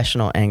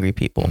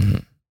 Mm-hmm.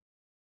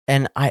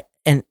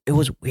 And it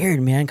was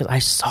weird, man, because I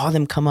saw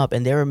them come up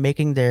and they were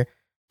making their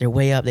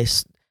way up.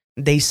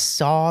 They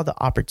saw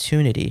the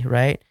opportunity,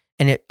 right?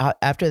 And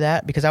after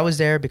that, because I was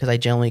there because I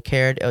genuinely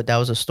cared, that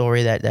was a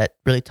story that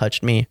really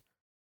touched me.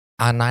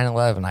 On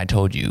 9/11, I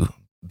told you,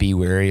 be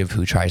wary of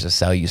who tries to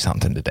sell you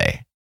something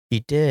today. You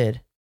did.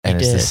 And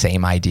it's the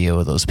same idea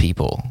with those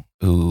people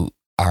who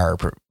are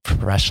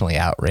professionally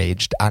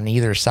outraged on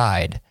either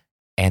side,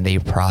 and they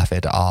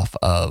profit off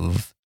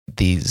of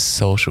these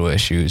social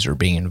issues or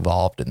being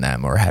involved in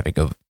them or having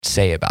a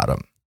say about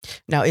them.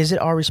 Now, is it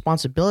our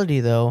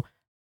responsibility, though,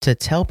 to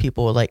tell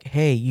people, like,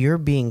 hey, you're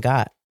being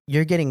got.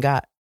 You're getting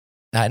got.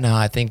 No,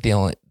 I think the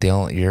only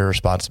your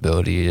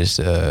responsibility is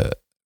to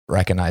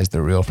recognize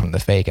the real from the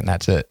fake, and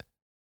that's it.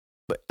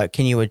 But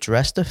can you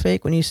address the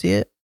fake when you see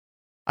it?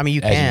 I mean,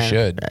 you can. As you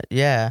should.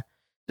 Yeah.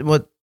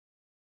 Well,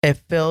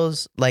 it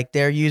feels like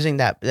they're using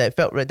that day,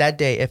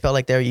 it felt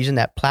like they were using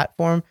that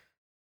platform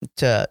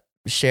to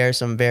share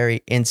some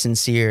very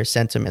insincere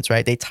sentiments,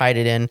 right? They tied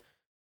it in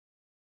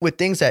with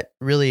things that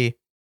really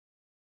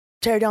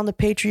tear down the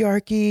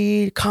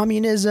patriarchy,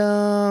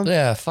 communism.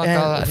 Yeah, fuck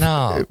all that.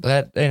 No,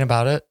 that ain't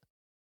about it.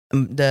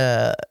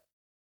 The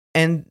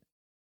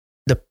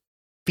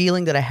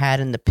feeling that I had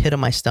in the pit of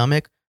my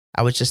stomach,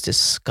 I was just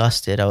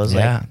disgusted. I was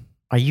like,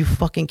 are you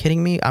fucking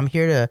kidding me? I'm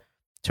here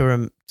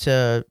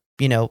to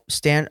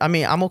stand. I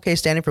mean, I'm okay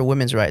standing for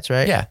women's rights,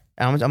 right? Yeah.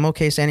 I'm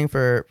okay standing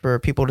for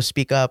people to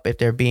speak up if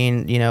they're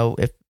being,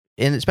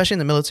 especially in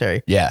the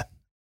military. Yeah.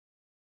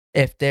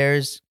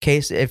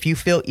 If you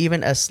feel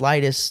even a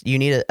slightest, you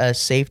need a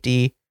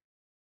safety.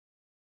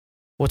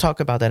 We'll talk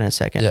about that in a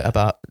second,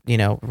 about,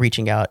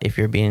 reaching out if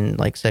you're being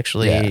like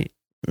sexually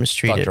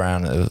mistreated. Fucked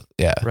around.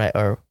 Right.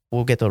 Or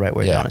we'll get the right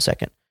word down in a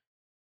second.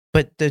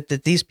 But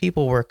these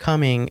people were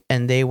coming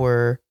and they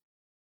were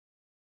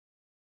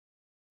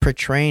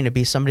portraying to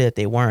be somebody that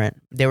they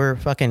weren't. They were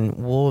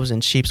fucking wolves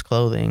in sheep's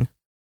clothing,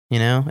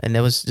 and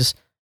it was just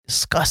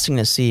disgusting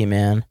to see,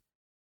 man.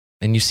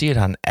 And you see it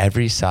on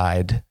every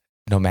side,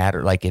 no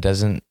matter, like, it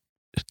doesn't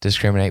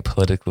discriminate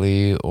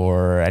politically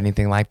or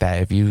anything like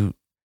that. If you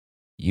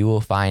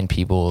will find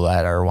people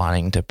that are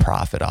wanting to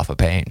profit off of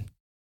pain.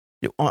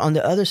 On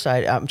the other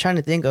side, I'm trying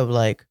to think of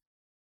like,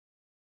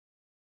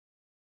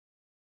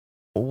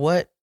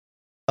 what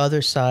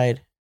other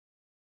side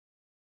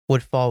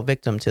would fall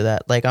victim to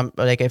that? Like, I'm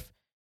like, if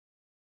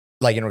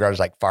like in regards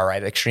to like far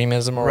right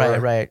extremism, or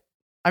right.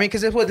 I mean,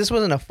 because this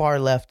wasn't a far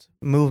left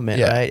movement,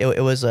 right?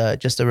 It was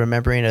just a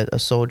remembering a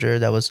soldier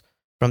that was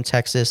from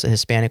Texas, a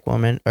Hispanic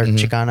woman or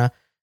Chicana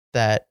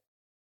that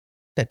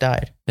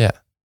died. Yeah,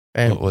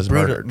 and was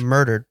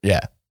murdered.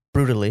 Yeah,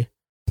 brutally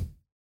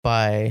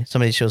by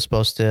somebody she was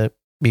supposed to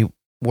be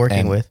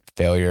working with.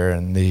 Failure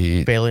in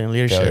leadership.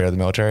 Failure of the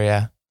military.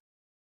 Yeah.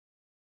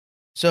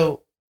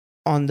 So,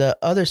 on the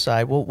other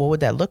side, what would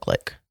that look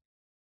like?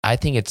 I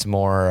think it's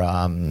more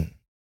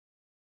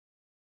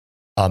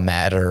a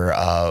matter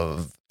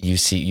of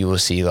you will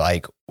see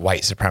like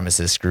white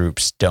supremacist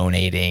groups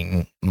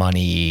donating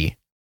money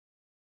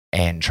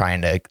and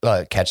trying to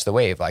catch the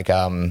wave, like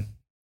the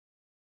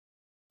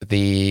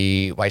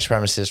white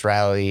supremacist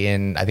rally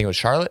in, I think it was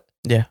Charlotte.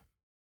 Yeah,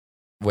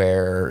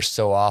 where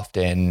so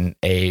often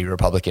a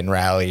Republican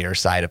rally or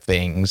side of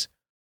things,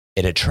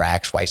 it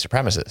attracts white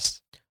supremacists,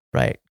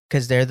 right?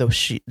 Because they're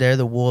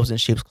the wolves in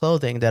sheep's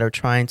clothing that are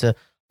trying to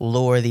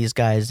lure these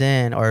guys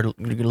in or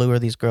lure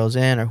these girls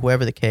in or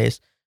whoever the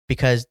case,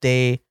 because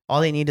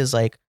all they need is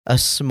like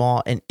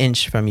an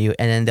inch from you,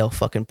 and then they'll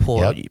fucking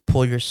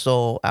pull your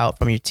soul out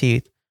from your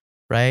teeth,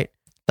 right?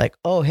 Like,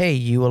 oh, hey,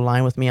 you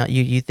align with me.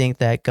 You think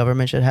that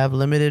government should have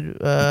limited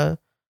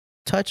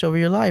touch over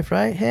your life,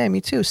 right? Hey,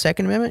 me too.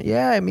 Second Amendment,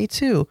 yeah, me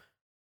too.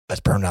 Let's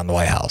burn down the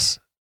White House.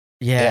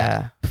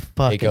 Yeah.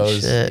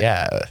 Fucking shit.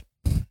 Yeah.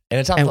 And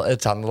it's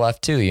on the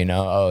left too, we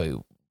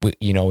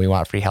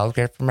want free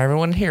healthcare from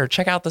everyone here.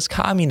 Check out this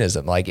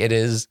communism. Like, it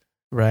is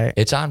right.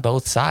 It's on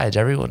both sides.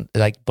 Everyone,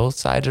 like, both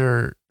sides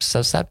are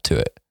susceptible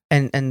to it.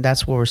 And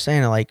that's what we're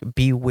saying. Like,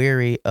 be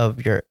wary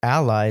of your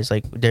allies.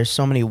 Like, there's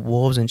so many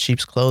wolves in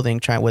sheep's clothing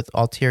trying with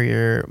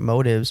ulterior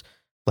motives.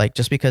 Like,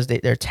 just because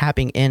they're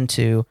tapping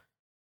into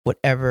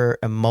whatever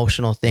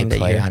emotional thing they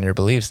that play on your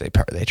beliefs, they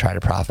try to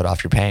profit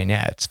off your pain.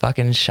 Yeah, it's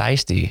fucking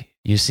shiesty.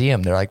 You see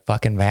them, they're like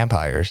fucking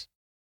vampires.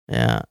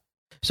 Yeah.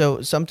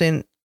 So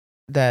something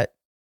that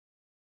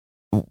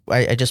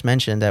I just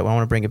mentioned that I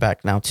want to bring it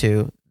back now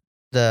to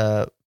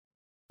the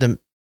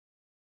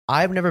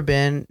I've never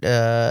been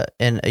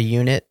in a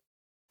unit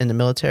in the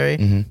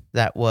military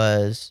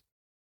that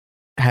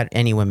had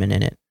any women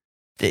in it.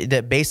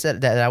 The base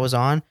that I was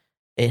on,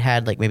 it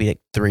had like maybe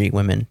like 3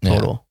 women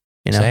total.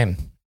 Yeah. Same.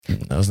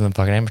 I was in the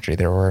fucking infantry.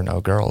 There were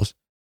no girls.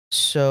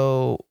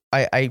 So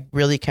I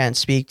really can't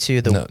speak to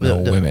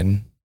the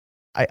women.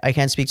 I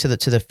can't speak to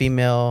the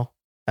female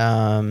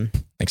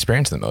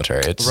experience in the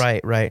military. It's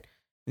right.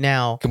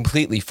 Now,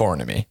 completely foreign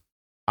to me.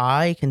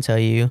 I can tell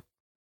you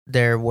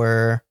there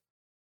were,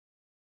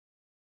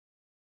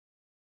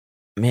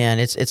 man,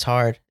 it's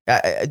hard.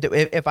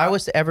 If I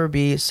was to ever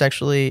be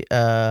sexually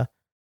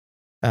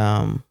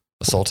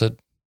assaulted,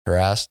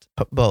 harassed,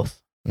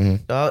 both.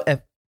 Mm-hmm. So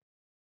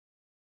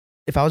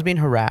if I was being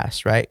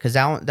harassed, right? Because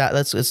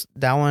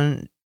that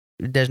one,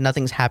 there's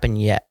nothing's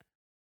happened yet.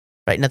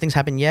 right? Nothing's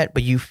happened yet,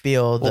 but you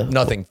feel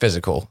nothing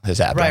physical has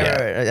happened right, yet.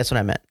 right. That's what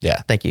I meant.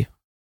 Yeah. Thank you.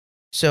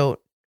 So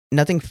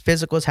nothing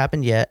physical has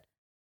happened yet,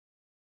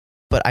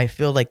 but I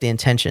feel like the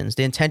intentions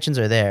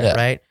are there, Yeah.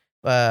 right?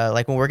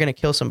 Like when we're gonna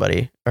kill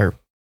somebody, or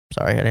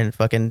sorry, I didn't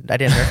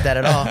nerf that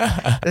at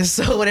all.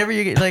 So whenever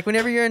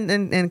you're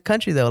in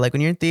country though, like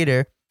when you're in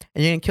theater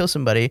and you're gonna kill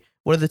somebody,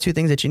 what are the two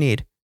things that you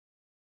need?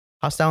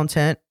 Hostile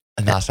intent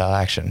And hostile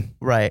action.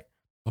 right?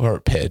 Or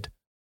PID.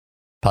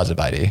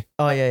 Positive ID.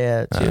 Oh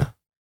yeah, too.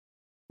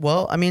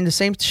 Well, I mean, the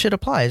same shit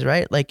applies,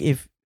 right? Like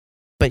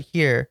but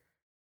here,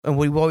 and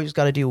we always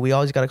got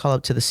to call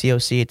up to the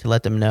COC to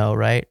let them know,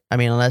 right? I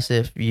mean, unless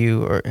if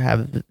you're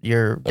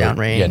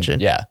downrange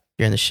and yeah.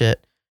 you're in the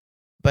shit.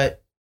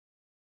 But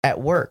at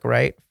work,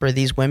 right? For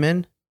these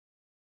women,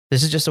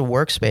 this is just a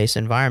workspace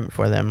environment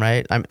for them,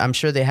 right? I'm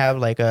sure they have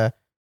like a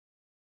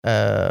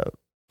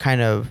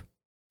kind of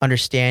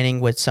understanding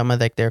with some of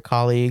like their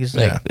colleagues,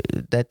 like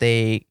that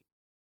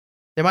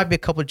there might be a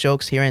couple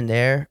jokes here and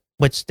there,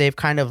 which they've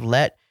kind of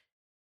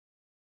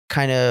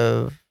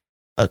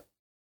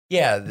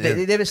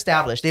they've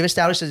established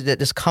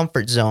this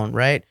comfort zone,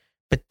 right?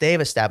 But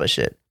they've established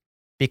it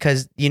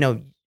because,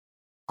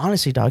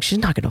 honestly, dog, she's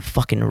not gonna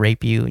fucking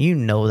rape you. You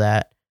know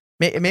that.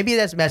 Maybe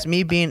that's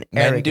me being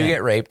arrogant. Men do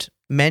get raped.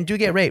 Men do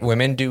get raped.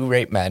 Women do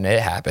rape men. It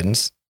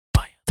happens.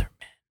 By other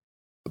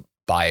men.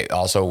 By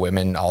also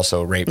women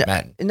also rape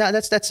men. No,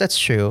 that's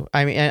true.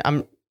 I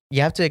mean,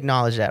 you have to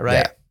acknowledge that,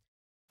 right? Yeah.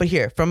 But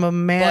here, from a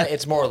man, But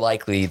it's more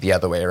likely the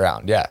other way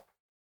around. Yeah.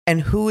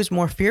 and who is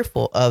more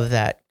fearful of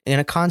that in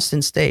a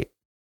constant state?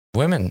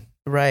 Women.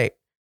 Right.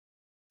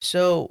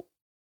 So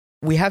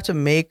we have to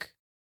make.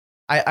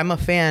 I'm a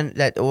fan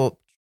that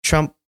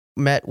Trump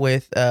met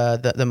with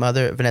the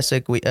mother, Vanessa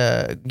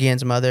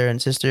Guillen's mother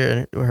and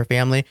sister and her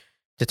family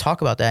to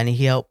talk about that, and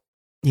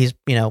he's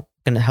going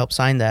to help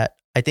sign that.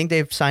 I think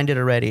they've signed it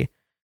already,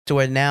 to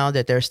where now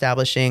that they're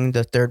establishing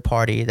the third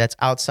party that's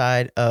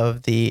outside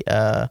of the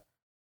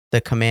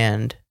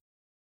command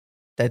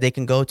that they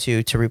can go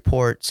to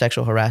report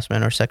sexual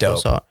harassment or sexual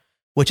assault,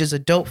 which is a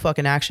dope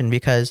fucking action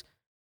because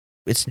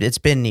it's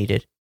been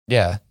needed.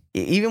 Yeah.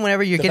 Even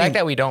whenever you're the getting fact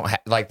that we don't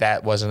like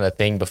that wasn't a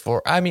thing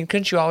before. I mean,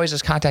 couldn't you always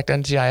just contact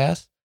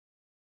NCIS?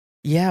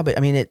 Yeah, but I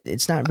mean,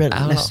 it's not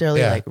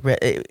necessarily like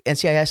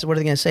NCIS. What are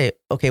they going to say?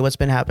 Okay, what's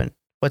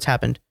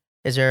happened?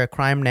 Is there a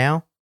crime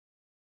now?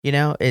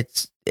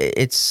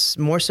 It's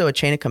more so a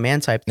chain of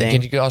command type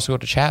thing. Can you also go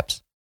to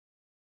CHAPS?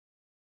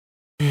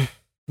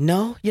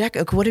 No, yeah.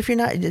 What if you're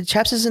not?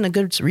 CHAPS isn't a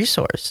good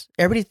resource.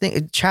 Everybody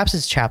think CHAPS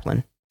is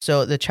chaplain.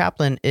 So the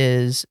chaplain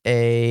is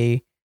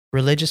a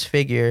religious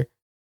figure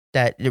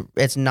that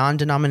it's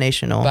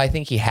non-denominational. But I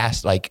think he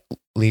has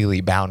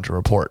legally bound to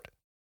report.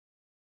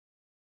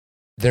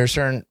 There are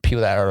certain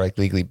people that are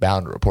legally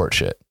bound to report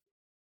shit.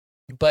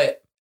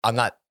 But I'm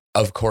not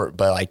of court,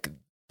 but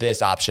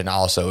this option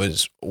also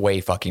is way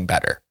fucking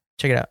better.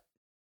 Check it out.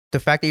 The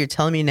fact that you're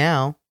telling me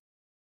now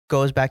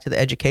goes back to the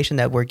education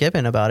that we're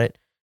given about it.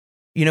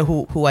 You know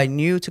who I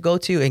knew to go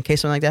to in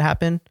case something like that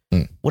happened?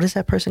 What is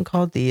that person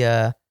called?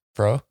 The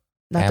FRO?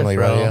 Not Family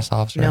the FRO. Readiness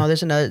Officer? No,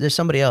 there's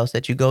somebody else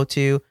that you go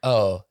to.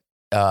 Oh,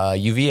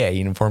 UVA,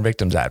 Uniform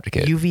Victims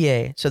Advocate.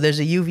 UVA. So there's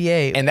a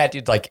UVA. And that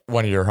dude's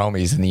one of your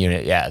homies in the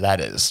unit. Yeah, that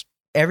is.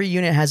 Every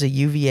unit has a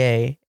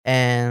UVA,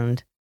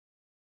 and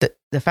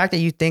the fact that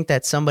you think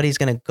that somebody's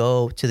gonna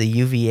go to the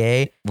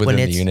UVA within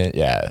the unit,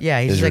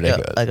 yeah, he's like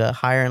ridiculous. a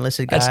higher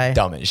enlisted guy. That's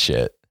dumb as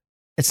shit.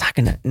 It's not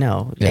gonna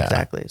Yeah.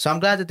 exactly. So I'm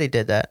glad that they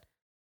did that,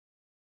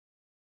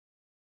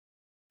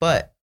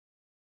 but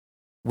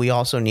we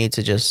also need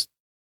to just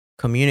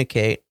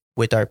communicate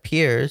with our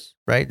peers,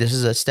 right? This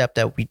is a step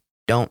that we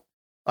don't.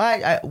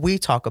 We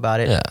talk about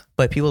it,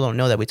 but people don't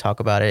know that we talk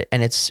about it,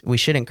 and we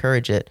should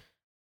encourage it.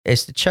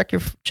 Is to check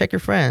your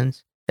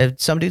friends. If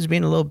some dude's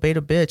being a little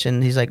beta bitch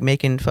and he's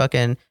making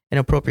fucking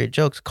inappropriate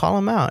jokes, call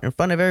him out in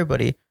front of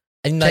everybody.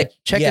 And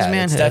check his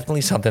manhood. It's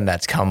definitely something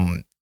that's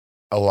come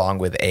along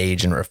with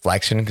age and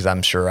reflection, because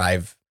I'm sure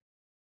I've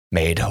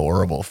made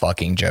horrible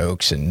fucking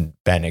jokes and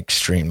been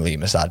extremely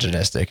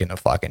misogynistic and a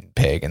fucking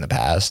pig in the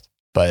past.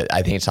 But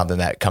I think it's something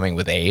that coming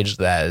with age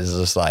that is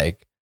just a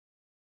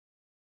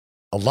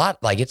lot,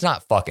 it's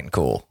not fucking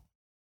cool.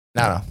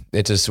 No.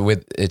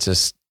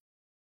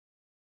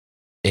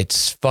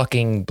 It's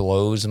fucking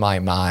blows my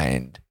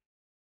mind.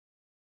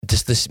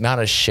 Just this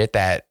amount of shit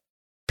that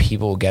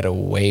people get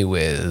away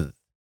with.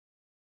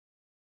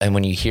 And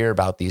when you hear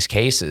about these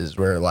cases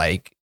where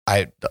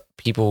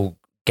people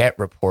get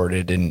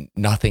reported and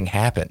nothing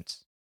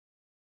happens,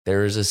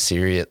 there's a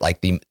serious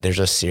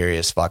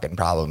fucking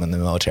problem in the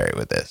military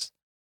with this.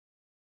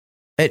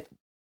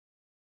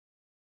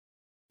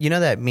 You know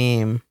that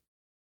meme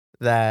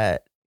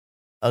that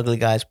ugly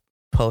guys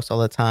post all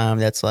the time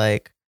that's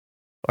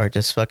or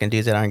just fucking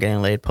dudes that aren't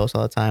getting laid post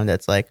all the time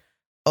that's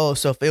oh,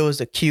 so if it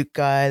was a cute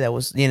guy that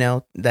was,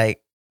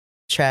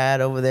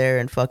 Chad over there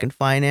in fucking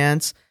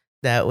finance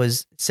that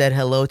said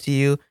hello to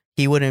you,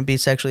 he wouldn't be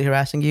sexually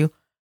harassing you?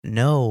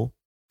 No,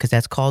 because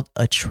that's called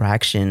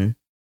attraction.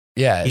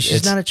 Yeah.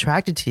 She's not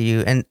attracted to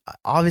you. And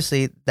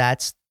obviously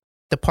that's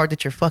the part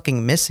that you're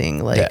fucking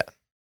missing. Like, Yeah.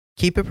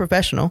 keep it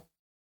professional,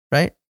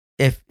 right?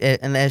 If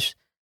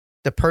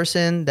the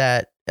person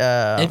that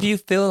If you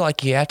feel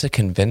like you have to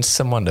convince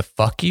someone to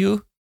fuck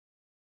you,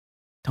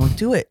 don't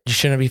do it. you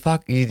shouldn't be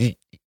fucking.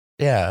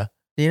 Yeah.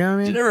 You know what I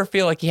You mean? never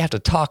feel like you have to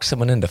talk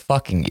someone into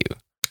fucking you.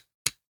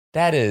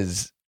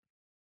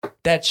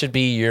 That should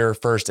be your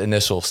first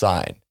initial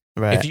sign.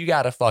 Right. If you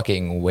got a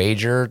fucking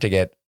wager to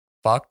get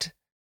fucked,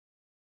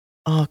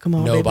 Oh, come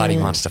on. nobody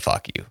baby. wants to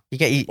fuck you.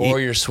 Or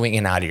You're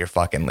swinging out of your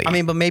fucking league. I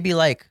mean, but maybe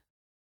like,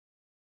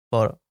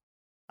 well,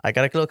 I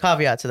got a little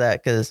caveat to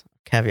that because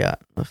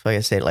if I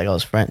can say it like I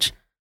was French.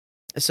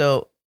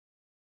 So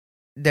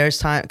there's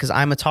time because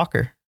I'm a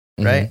talker,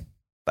 right? Mhm.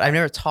 But I've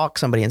never talked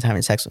somebody into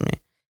having sex with me.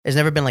 There's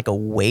never been like a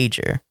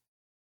wager,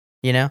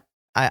 you know?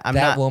 I'm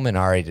that not. woman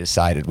already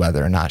decided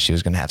whether or not she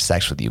was going to have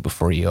sex with you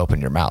before you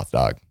opened your mouth,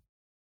 dog.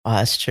 Oh,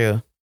 that's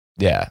true.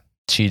 Yeah.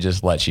 She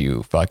just let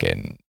you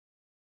fucking.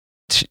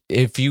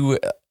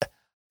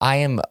 I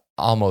am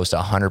almost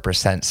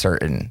 100%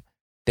 certain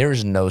there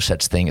is no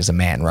such thing as a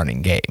man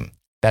running game.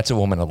 That's a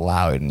woman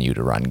allowing you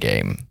to run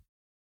game.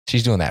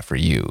 She's doing that for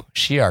you.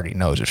 She already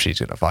knows if she's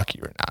going to fuck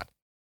you or not.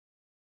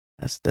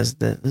 This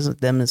is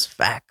them as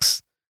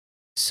facts.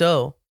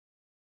 So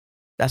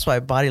that's why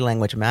body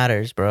language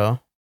matters, bro.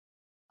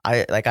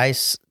 I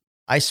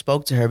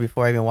spoke to her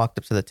before I even walked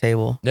up to the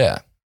table. Yeah.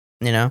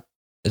 You know?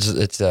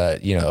 It's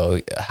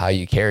how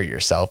you carry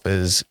yourself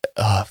is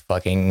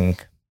fucking.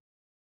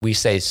 We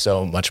say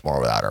so much more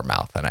without our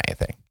mouth than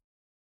anything.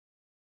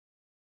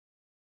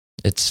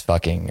 It's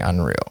fucking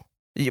unreal.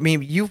 I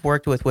mean, you've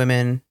worked with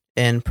women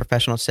in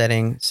professional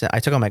settings. I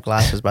took out my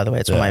glasses, by the way.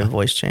 It's when my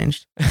voice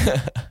changed.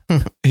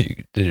 You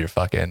did your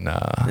fucking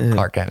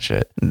Clark Kent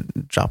shit.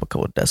 Drop a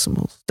couple of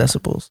decibels.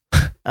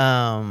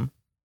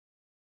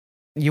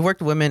 You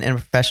worked with women in a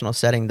professional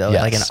setting though,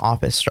 Yes. like an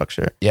office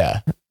structure.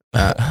 Yeah.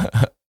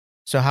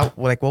 So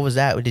what was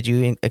that? Did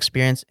you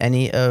experience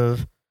any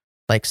of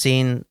like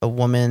seeing a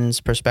woman's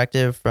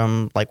perspective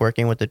from like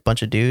working with a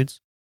bunch of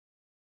dudes?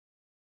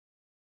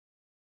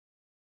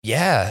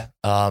 Yeah.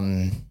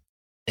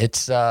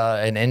 It's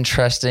an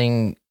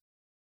interesting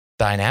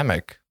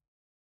dynamic.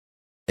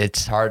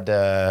 It's hard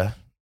to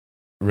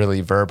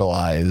really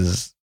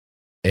verbalize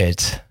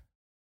it.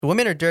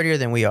 Women are dirtier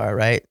than we are,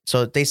 right?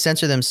 So they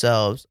censor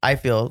themselves. I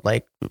feel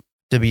like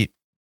to be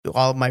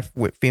all of my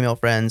female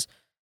friends,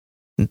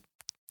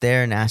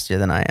 they're nastier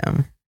than I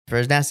am. For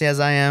as nasty as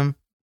I am,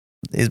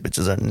 these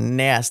bitches are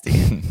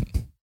nasty.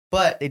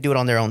 But they do it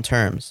on their own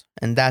terms.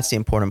 And that's the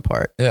important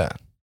part. Yeah.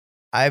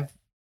 I've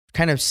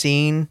kind of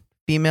seen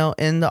female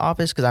in the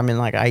office because I'm in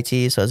like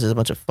IT. So it's just a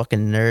bunch of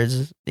fucking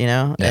nerds, you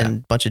know, Yeah. and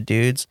a bunch of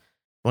dudes.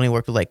 Only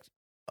worked with like,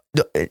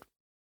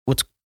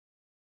 what's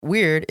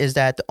weird is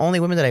that the only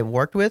women that I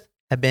worked with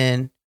have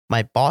been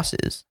my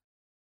bosses.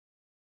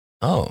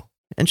 Oh,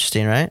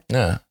 Interesting, right?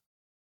 yeah.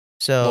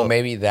 So Well,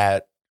 maybe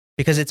that.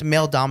 because it's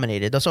male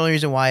dominated. That's the only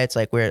reason why it's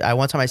like weird.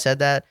 One time I said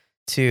that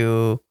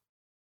to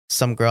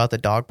some girl at the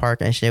dog park,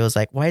 and she was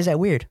like, "Why is that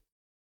weird?"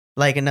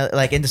 And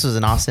this was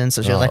in Austin,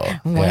 so she was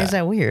like, "Why yeah. is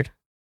that weird?"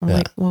 I'm Yeah.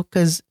 like, "Well,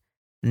 because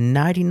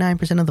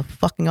 99% of the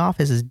fucking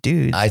office is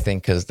dudes." I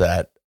think because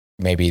that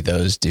maybe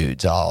those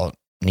dudes all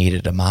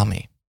needed a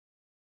mommy.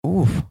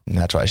 Oof. And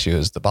that's why she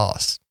was the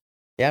boss.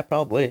 Yeah,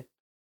 probably.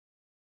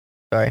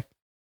 Sorry.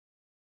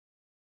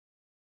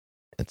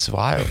 It's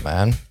wild,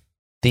 man.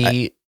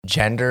 The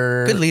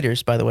gender. Good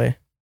leaders, by the way.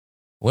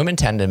 Women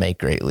tend to make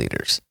great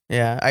leaders.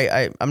 Yeah,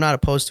 I'm not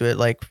opposed to it.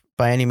 Like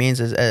by any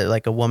means, as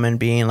like a woman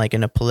being like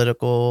in a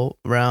political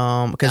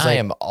realm. Because I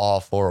am all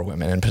for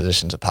women in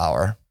positions of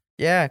power.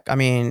 Yeah, I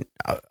mean,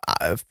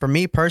 for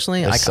me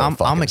personally, It's like so I'm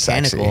fucking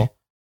mechanical. sexy.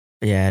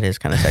 Yeah, it is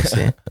kind of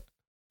sexy.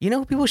 You know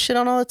who people shit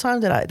on all the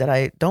time that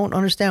I don't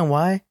understand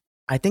why?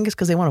 I think it's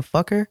because they want to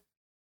fuck her.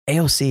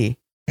 AOC.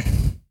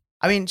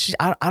 I mean,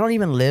 I don't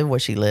even live where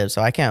she lives,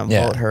 so I can't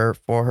vote her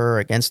for her or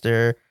against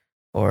her,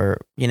 or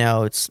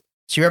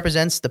she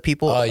represents the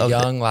people.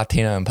 Young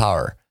Latina in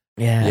power.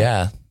 Yeah,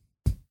 Yeah.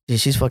 Dude,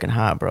 she's fucking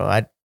hot, bro.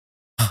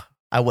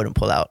 I wouldn't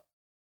pull out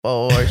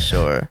for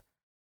sure.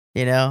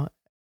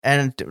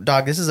 And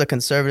dog, this is a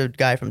conservative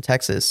guy from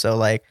Texas, so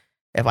like,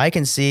 if I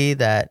can see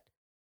that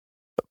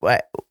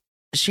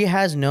she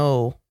has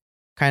no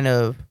kind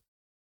of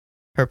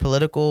her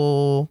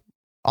political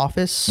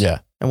office,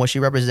 and what she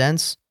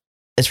represents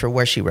is for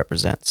where she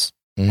represents.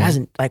 Mhm.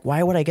 Hasn't like,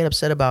 why would I get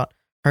upset about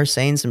her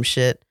saying some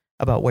shit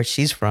about where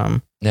she's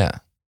from? Yeah.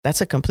 That's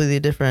a completely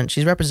different.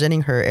 She's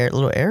representing her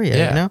little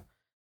area, you know.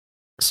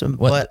 So,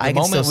 but I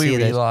can still see we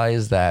that.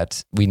 realize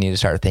that we need to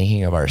start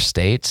thinking of our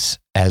states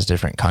as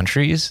different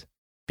countries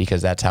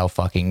because that's how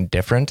fucking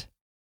different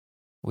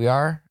we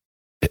are.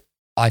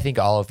 I think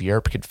all of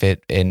Europe could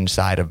fit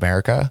inside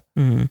America.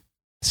 Mhm.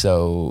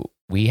 So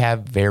we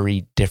have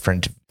very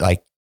different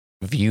like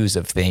views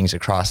of things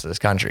across this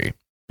country.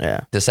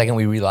 Yeah. The second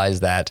we realize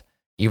that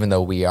even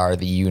though we are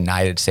the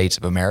United States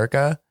of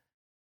America,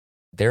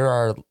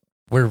 we're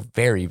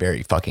very,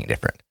 very fucking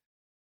different.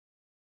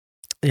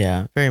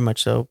 Yeah, very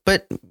much so.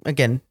 But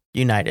again,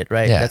 united,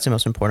 right? Yeah. That's the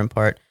most important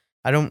part.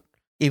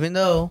 Even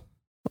though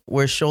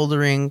we're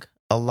shouldering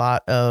a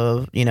lot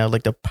of,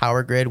 like the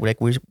power grid. Like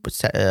where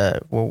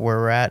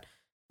we're at,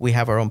 we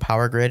have our own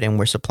power grid and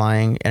we're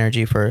supplying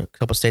energy for a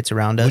couple states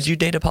around us. Would you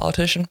date a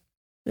politician?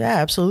 Yeah,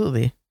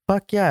 absolutely.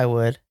 Fuck yeah, I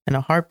would in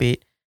a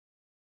heartbeat.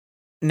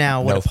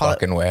 Now, No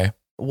fucking way.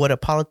 Would a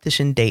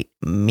politician date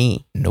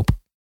me? Nope.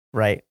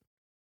 Right.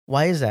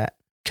 Why is that?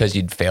 Because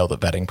you'd fail the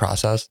vetting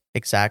process.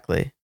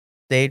 Exactly.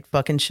 They'd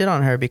fucking shit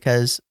on her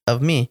because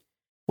of me,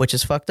 which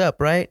is fucked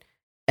up, right?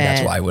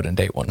 That's why I wouldn't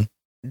date one.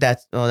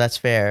 That's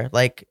fair.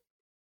 Like,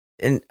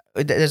 and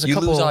there's a you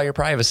couple. lose all your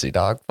privacy,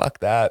 dog. Fuck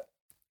that.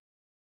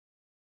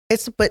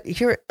 But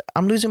here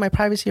I'm losing my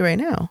privacy right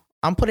now.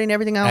 I'm putting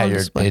everything out on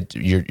display.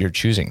 You're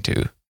choosing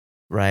to.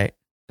 Right.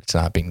 It's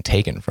not being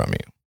taken from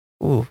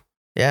you. Ooh,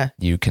 yeah.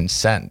 You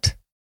consent.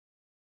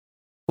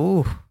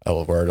 Ooh.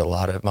 A word a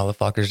lot of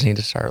motherfuckers need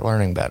to start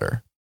learning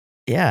better.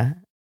 Yeah.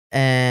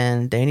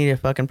 And they need to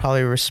fucking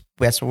probably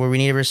that's where we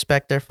need to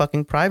respect their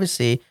fucking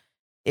privacy.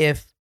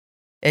 If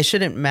it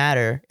shouldn't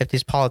matter if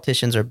these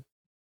politicians are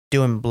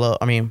doing blow.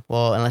 I mean,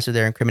 well, unless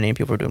they're incriminating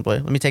people for doing blow.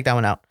 Let me take that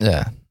one out.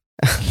 Yeah.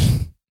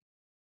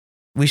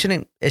 It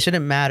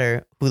shouldn't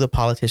matter who the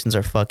politicians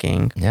are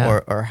fucking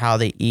or how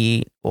they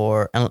eat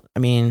or, I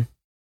mean,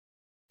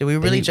 are we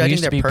really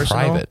judging their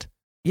personal? Private.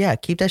 Yeah,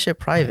 keep that shit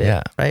private.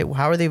 Yeah. Right?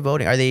 How are they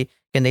voting?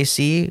 Can they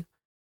see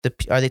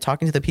are they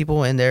talking to the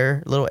people in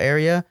their little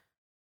area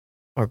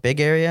or big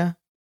area?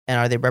 And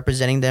are they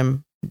representing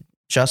them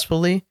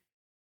justly?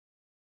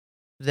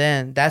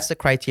 Then that's the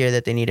criteria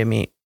that they need to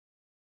meet.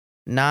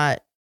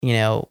 Not,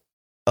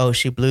 oh,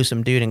 she blew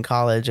some dude in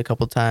college a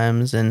couple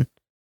times and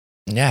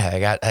yeah, I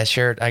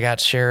got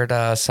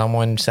shared.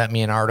 Someone sent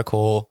me an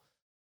article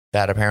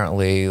that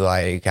apparently,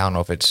 like, I don't know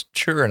if it's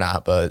true or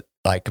not, but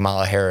like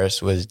Kamala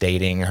Harris was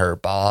dating her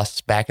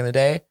boss back in the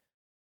day,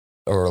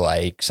 or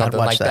like something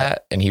like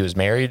that, and he was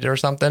married or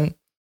something.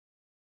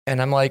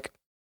 And I'm like,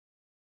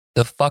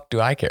 the fuck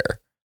do I care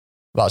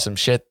about some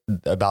shit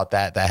about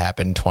that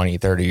happened 20,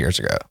 30 years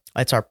ago?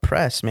 It's our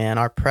press, man.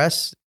 Our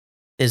press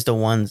are the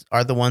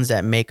ones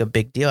that make a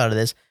big deal out of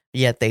this.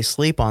 Yet they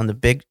sleep on the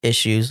big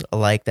issues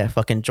like that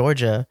fucking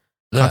Georgia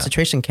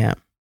concentration camp.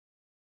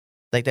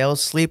 Like they'll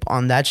sleep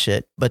on that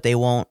shit, but they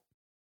won't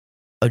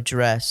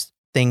address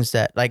things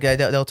that like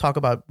they'll talk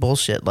about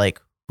bullshit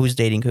like who's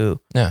dating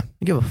who. Yeah,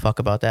 I give a fuck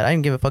about that. I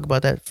didn't give a fuck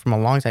about that from a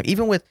long time.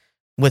 Even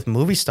with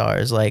movie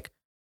stars, like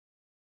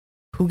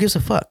who gives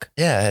a fuck?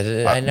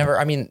 Yeah,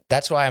 I mean,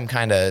 that's why I'm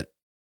kind of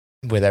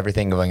with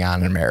everything going on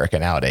in America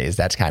nowadays.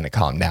 That's kind of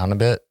calmed down a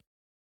bit.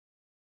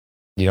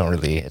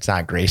 It's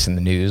not grace in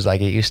the news like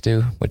it used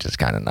to, which is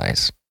kind of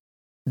nice.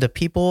 The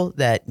people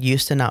that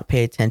used to not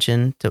pay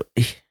attention to,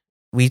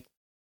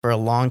 for a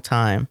long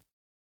time,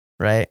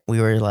 right?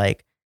 We were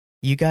like,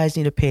 you guys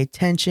need to pay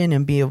attention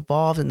and be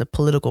involved in the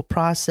political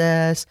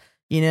process,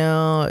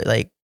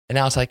 like. And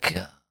now it's like,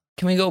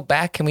 can we go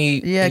back? Can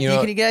we? Yeah,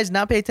 can you guys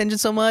not pay attention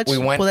so much? We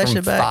went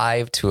from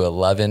 5 to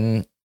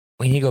 11.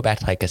 We need to go back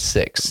to like a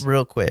 6.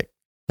 Real quick.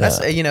 That's,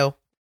 that's the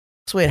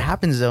way it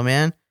happens though,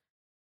 man.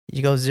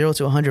 You go 0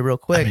 to 100 real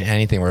quick. I mean,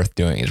 anything worth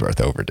doing is worth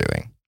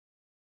overdoing.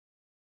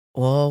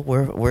 Well,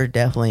 we're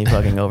definitely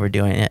fucking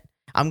overdoing it.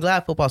 I'm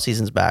glad football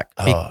season's back.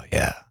 Oh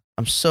yeah,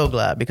 I'm so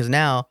glad because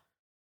now.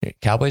 You're a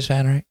Cowboys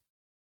fan, right?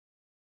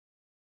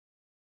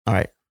 All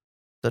right.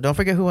 So don't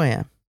forget who I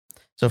am.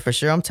 So for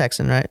sure I'm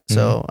Texan, right? Mm-hmm.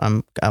 So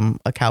I'm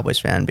a Cowboys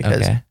fan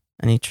because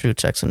any true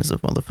Texan is a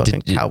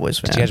motherfucking Cowboys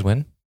fan. Did you guys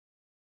win?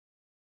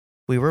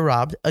 We were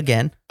robbed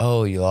again.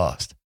 Oh, you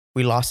lost.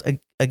 We lost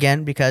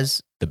again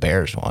because the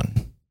Bears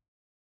won.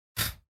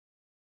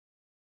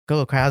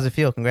 Go, how's it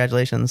feel?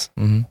 Congratulations.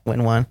 Mm-hmm.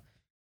 Win one.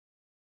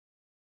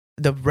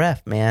 The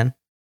ref, man,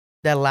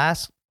 that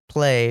last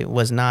play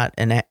was not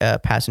a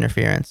pass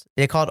interference.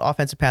 They called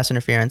offensive pass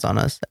interference on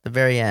us at the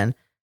very end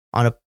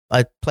on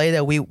a play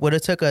that we would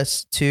have took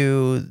us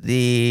to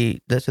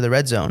the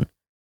red zone,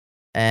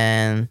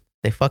 and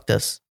they fucked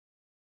us.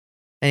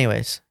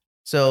 Anyways,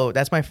 so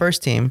that's my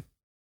first team.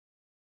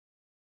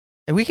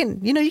 And we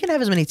can, you can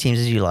have as many teams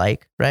as you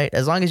like, right?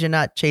 As long as you're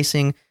not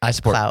chasing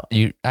clout.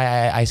 You.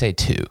 I say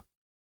 2.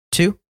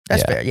 2?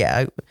 That's fair.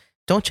 Yeah.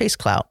 Don't chase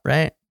clout,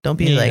 right? Don't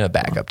be like a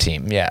backup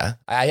team. Yeah.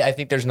 I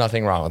think there's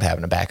nothing wrong with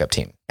having a backup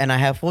team. And I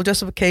have full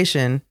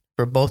justification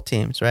for both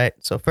teams, right?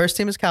 So first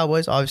team is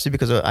Cowboys, obviously,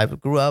 because I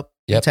grew up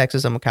in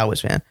Texas. I'm a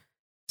Cowboys fan.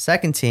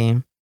 Second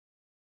team,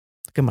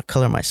 look at my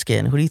color of my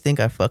skin. Who do you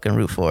think I fucking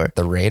root for?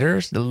 The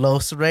Raiders? The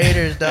Los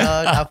Raiders,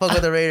 dog. I fuck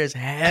with the Raiders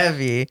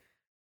heavy.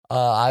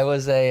 I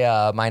was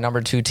my number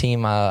 2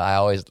 team. I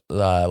always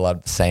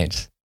loved the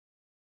Saints.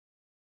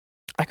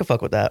 I could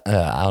fuck with that.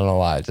 I don't know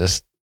why.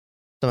 Just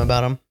something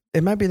about them.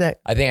 It might be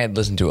that. I think I'd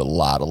listen to a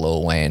lot of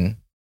Lil Wayne.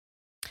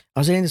 I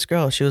was dating this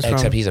girl. She was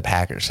except he's a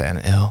Packers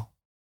fan.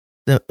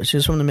 Ew. She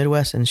was from the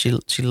Midwest and she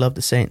loved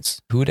the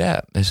Saints. Who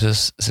dat? Is there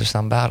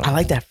something about him? I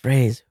like that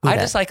phrase. I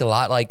just like a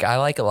lot. Like I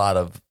like a lot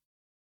of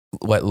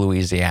what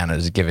Louisiana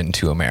has given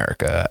to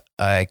America.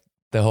 Like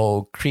the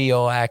whole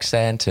Creole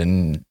accent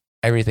and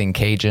everything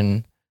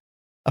Cajun.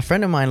 A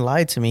friend of mine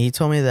lied to me. He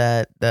told me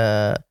that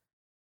the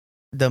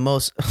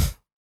most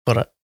hold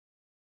up.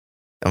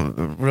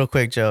 Real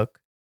quick joke.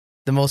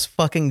 The most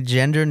fucking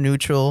gender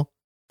neutral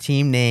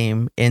team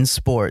name in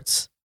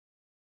sports.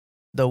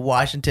 The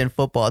Washington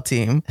football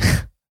team.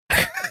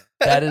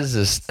 That is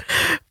just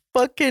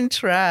fucking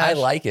trash. I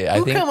like it.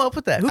 Who came up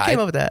with that? Who came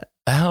up with that?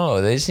 I don't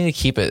know. They just need to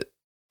keep it.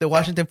 The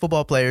Washington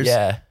football players.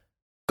 Yeah.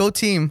 Go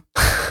team.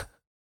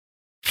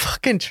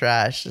 Fucking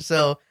trash.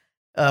 So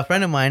a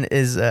friend of mine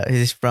is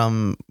he's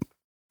from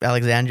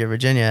Alexandria,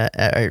 Virginia,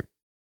 or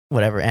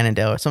whatever,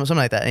 Annandale, or something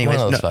like that. Anyways,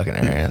 one of those fucking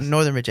areas.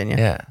 Northern Virginia.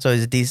 Yeah. So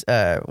he's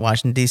a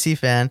Washington D.C.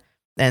 fan,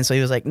 and so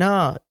he was like,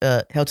 "No,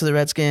 Hail to the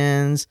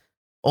Redskins,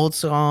 old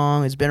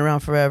song. It's been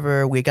around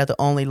forever. We got the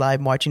only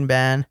live marching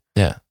band."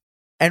 Yeah.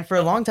 And for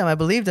a long time, I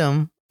believed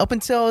him up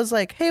until I was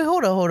like, "Hey,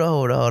 hold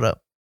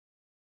up.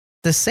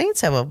 The Saints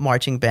have a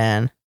marching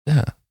band.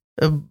 Yeah.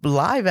 A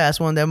live ass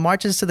one that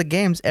marches to the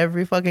games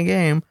every fucking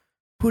game.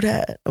 Who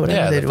that? Whatever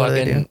Yeah, they do. What do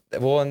they do?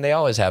 well, and they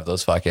always have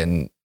those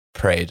fucking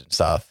parades and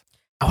stuff.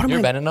 I want You to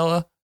ever been to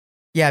NOLA?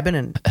 Yeah, I've been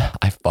in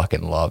I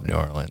fucking love New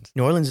Orleans.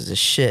 New Orleans. Is a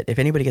shit. If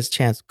anybody gets a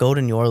chance, go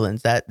to New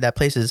Orleans. That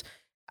place is.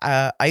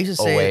 I used to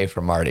say Away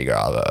from Mardi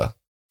Gras, though.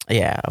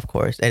 Yeah, of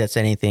course. That's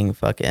anything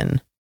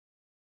fucking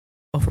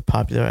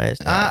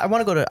overpopularized. Yeah. I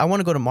want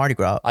to go to Mardi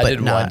Gras. I but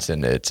did not. once,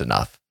 and it's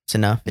enough. It's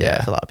enough. Yeah, Yeah.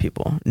 it's a lot of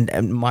people.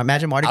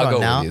 Imagine Mardi Gras I'll go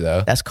now. with you,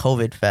 though. That's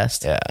COVID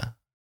fest. Yeah.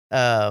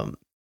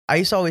 I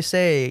used to always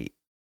say,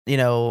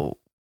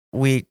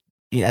 we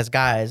as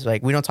guys,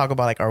 like, we don't talk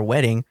about like our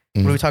wedding.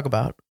 What do we talk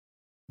about?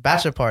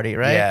 Bachelor party,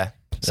 right? Yeah.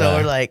 So Yeah.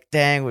 we're like,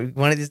 dang,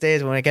 one of these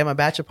days when I get my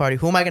bachelor party,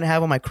 who am I gonna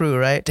have on my crew,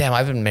 right? Damn,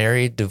 I've been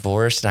married,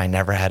 divorced, and I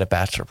never had a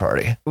bachelor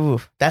party. Ooh,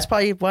 that's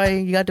probably why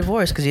you got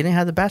divorced, because you didn't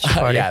have the bachelor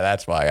party. Yeah,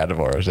 that's why I got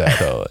divorced. Yeah,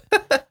 totally.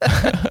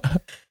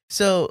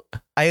 So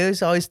I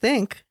always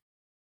think,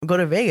 go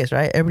to Vegas,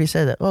 right? Everybody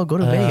said that. Oh, go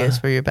to Vegas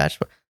for your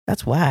bachelor.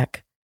 That's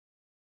whack.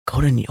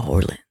 Go to New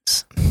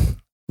Orleans.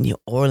 New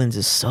Orleans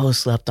is so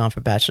slept on for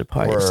bachelor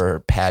parties. Or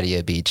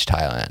Pattaya Beach,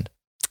 Thailand.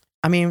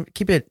 I mean,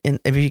 keep it in.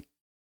 If you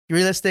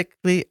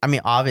realistically, I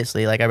mean,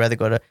 obviously, like, I'd rather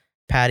go to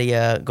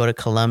Pattaya, go to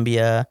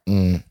Colombia.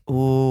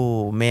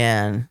 Ooh,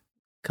 man,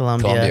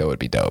 Colombia would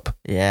be dope.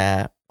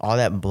 Yeah, all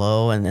that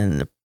blow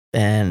and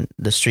then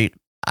the street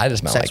I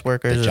just meant sex like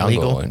workers the is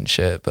jungle illegal. and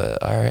shit,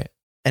 but all right.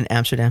 And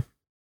Amsterdam.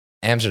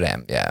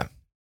 Amsterdam, yeah.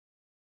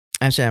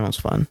 Amsterdam was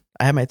fun.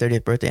 I had my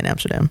 30th birthday in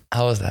Amsterdam.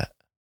 How was that?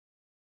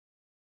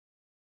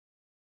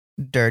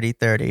 Dirty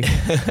 30.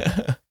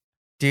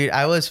 Dude,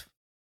 I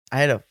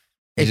had a.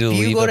 Did If you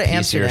you leave go a to piece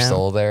of your Amsterdam,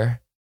 soul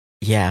there?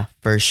 yeah,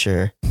 for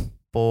sure.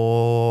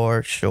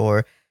 For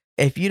sure.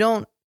 If you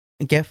don't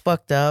get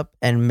fucked up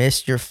and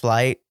miss your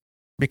flight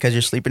because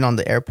you're sleeping on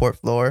the airport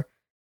floor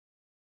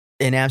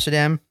in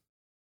Amsterdam,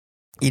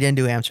 you didn't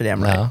do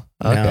Amsterdam right. No?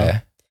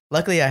 Okay.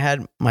 Luckily, I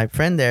had my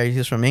friend there. He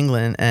was from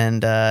England,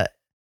 and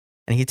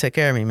he took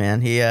care of me, man.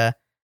 He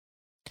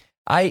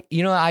I've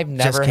just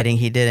never kidding.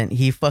 He didn't.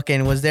 He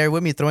fucking was there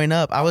with me throwing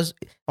up.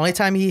 Only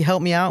time he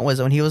helped me out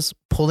was when he was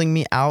pulling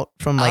me out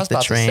from I like was the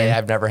about train. to say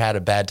I've never had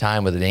a bad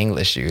time with an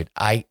English dude.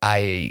 I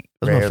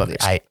Those rarely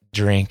motherfuckers.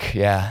 drink.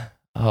 Yeah.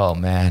 Oh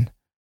man.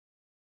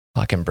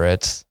 Fucking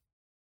Brits.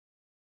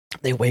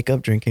 They wake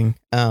up drinking.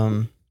 Yeah,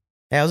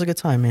 it was a good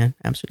time, man.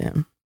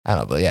 Amsterdam. I don't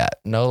know, but yeah,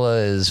 NOLA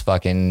is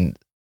fucking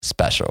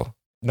special.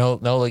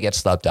 NOLA gets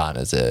slept on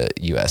as a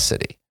U.S.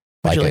 city.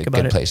 What'd you like like a about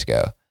good it? place to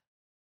go.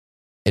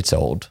 It's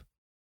old.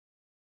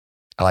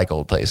 I like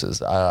old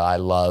places. I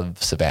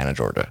love Savannah,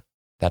 Georgia.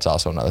 That's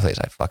also another place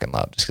I fucking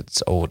love just 'cause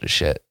it's old as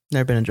shit.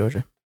 Never been in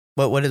Georgia.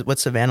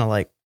 What's Savannah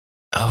like?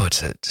 Oh,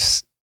 it's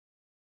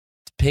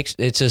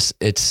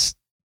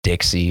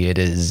Dixie. It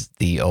is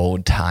the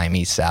old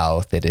timey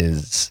South. It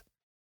is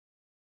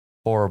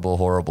horrible,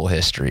 horrible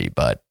history,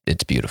 but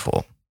it's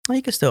beautiful. Well,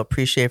 you can still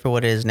appreciate for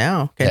what it is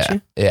now, can't Yeah.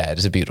 you? Yeah, it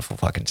is a beautiful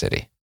fucking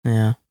city.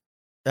 Yeah.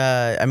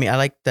 I mean, I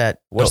like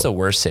that. What's the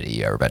worst city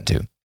you ever been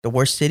to? The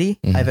worst city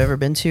Mhm. I've ever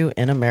been to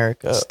in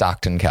America?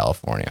 Stockton,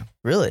 California.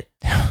 Really?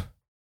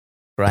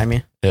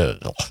 Grimy?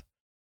 Ugh.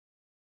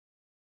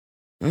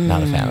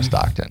 Not a fan of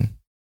Stockton.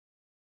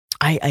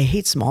 I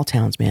hate small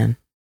towns, man.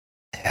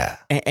 Yeah.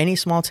 Any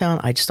small town,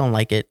 I just don't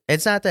like it.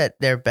 It's not that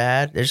they're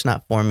bad; they're just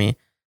not for me.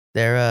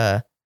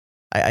 They're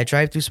I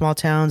drive through small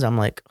towns. I'm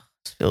like,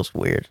 this feels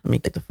weird. Let me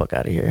get the fuck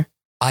out of here.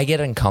 I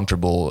get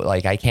uncomfortable.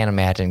 Like, I can't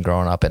imagine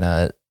growing up in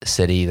a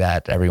city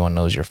that everyone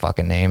knows your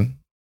fucking name.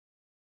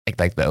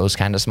 Like those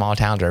kind of small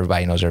towns where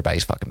everybody knows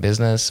everybody's fucking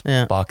business.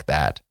 Yeah. Fuck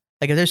that.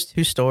 Like, if there's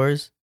 2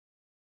 stores,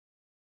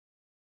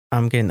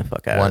 I'm getting the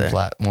fuck out of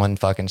there. One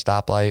fucking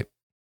stoplight.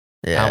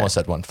 I Yeah. almost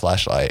said one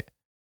flashlight.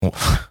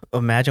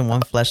 Imagine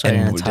one flashlight in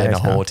an And entire in a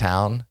town. whole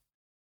town.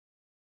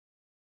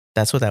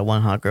 That's what that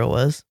one hot girl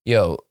was.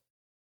 Yo,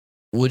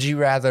 would you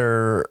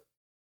rather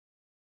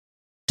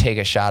take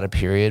a shot of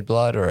period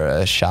blood or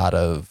a shot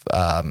of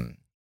Shot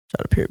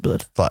of period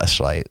blood.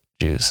 flashlight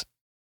juice?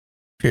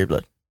 Period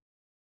blood.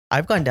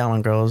 I've gone down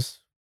on girls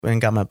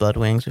and got my blood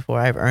wings before.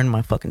 I've earned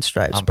my fucking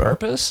stripes, On bro.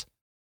 purpose?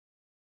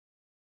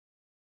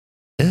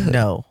 Ugh.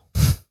 No.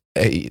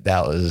 Hey,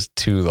 that was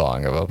too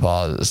long of a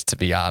pause, to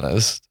be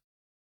honest.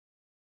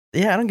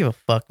 Yeah, I don't give a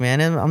fuck,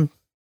 man. And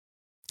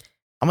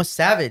I'm a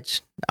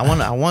savage. I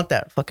want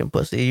that fucking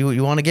pussy.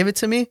 You want to give it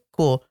to me?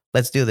 Cool.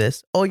 Let's do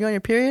this. Oh, you on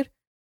your period?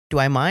 Do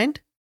I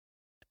mind?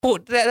 Well,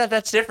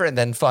 that's different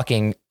than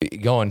fucking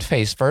going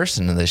face first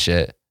into this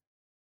shit.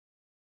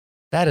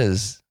 That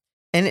is.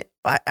 And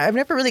I've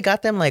never really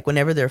got them like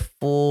whenever they're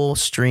full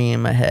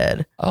stream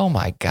ahead. Oh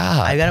my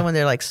God. I got them when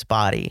they're like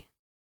spotty.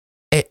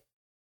 It's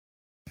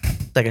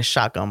like a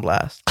shotgun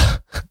blast.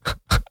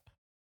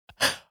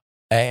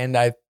 And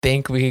I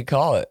think we can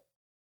call it.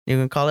 You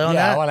can call it on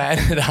that? Yeah, I want to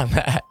end it on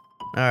that.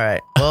 All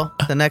right. Well,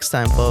 the next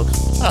time, folks.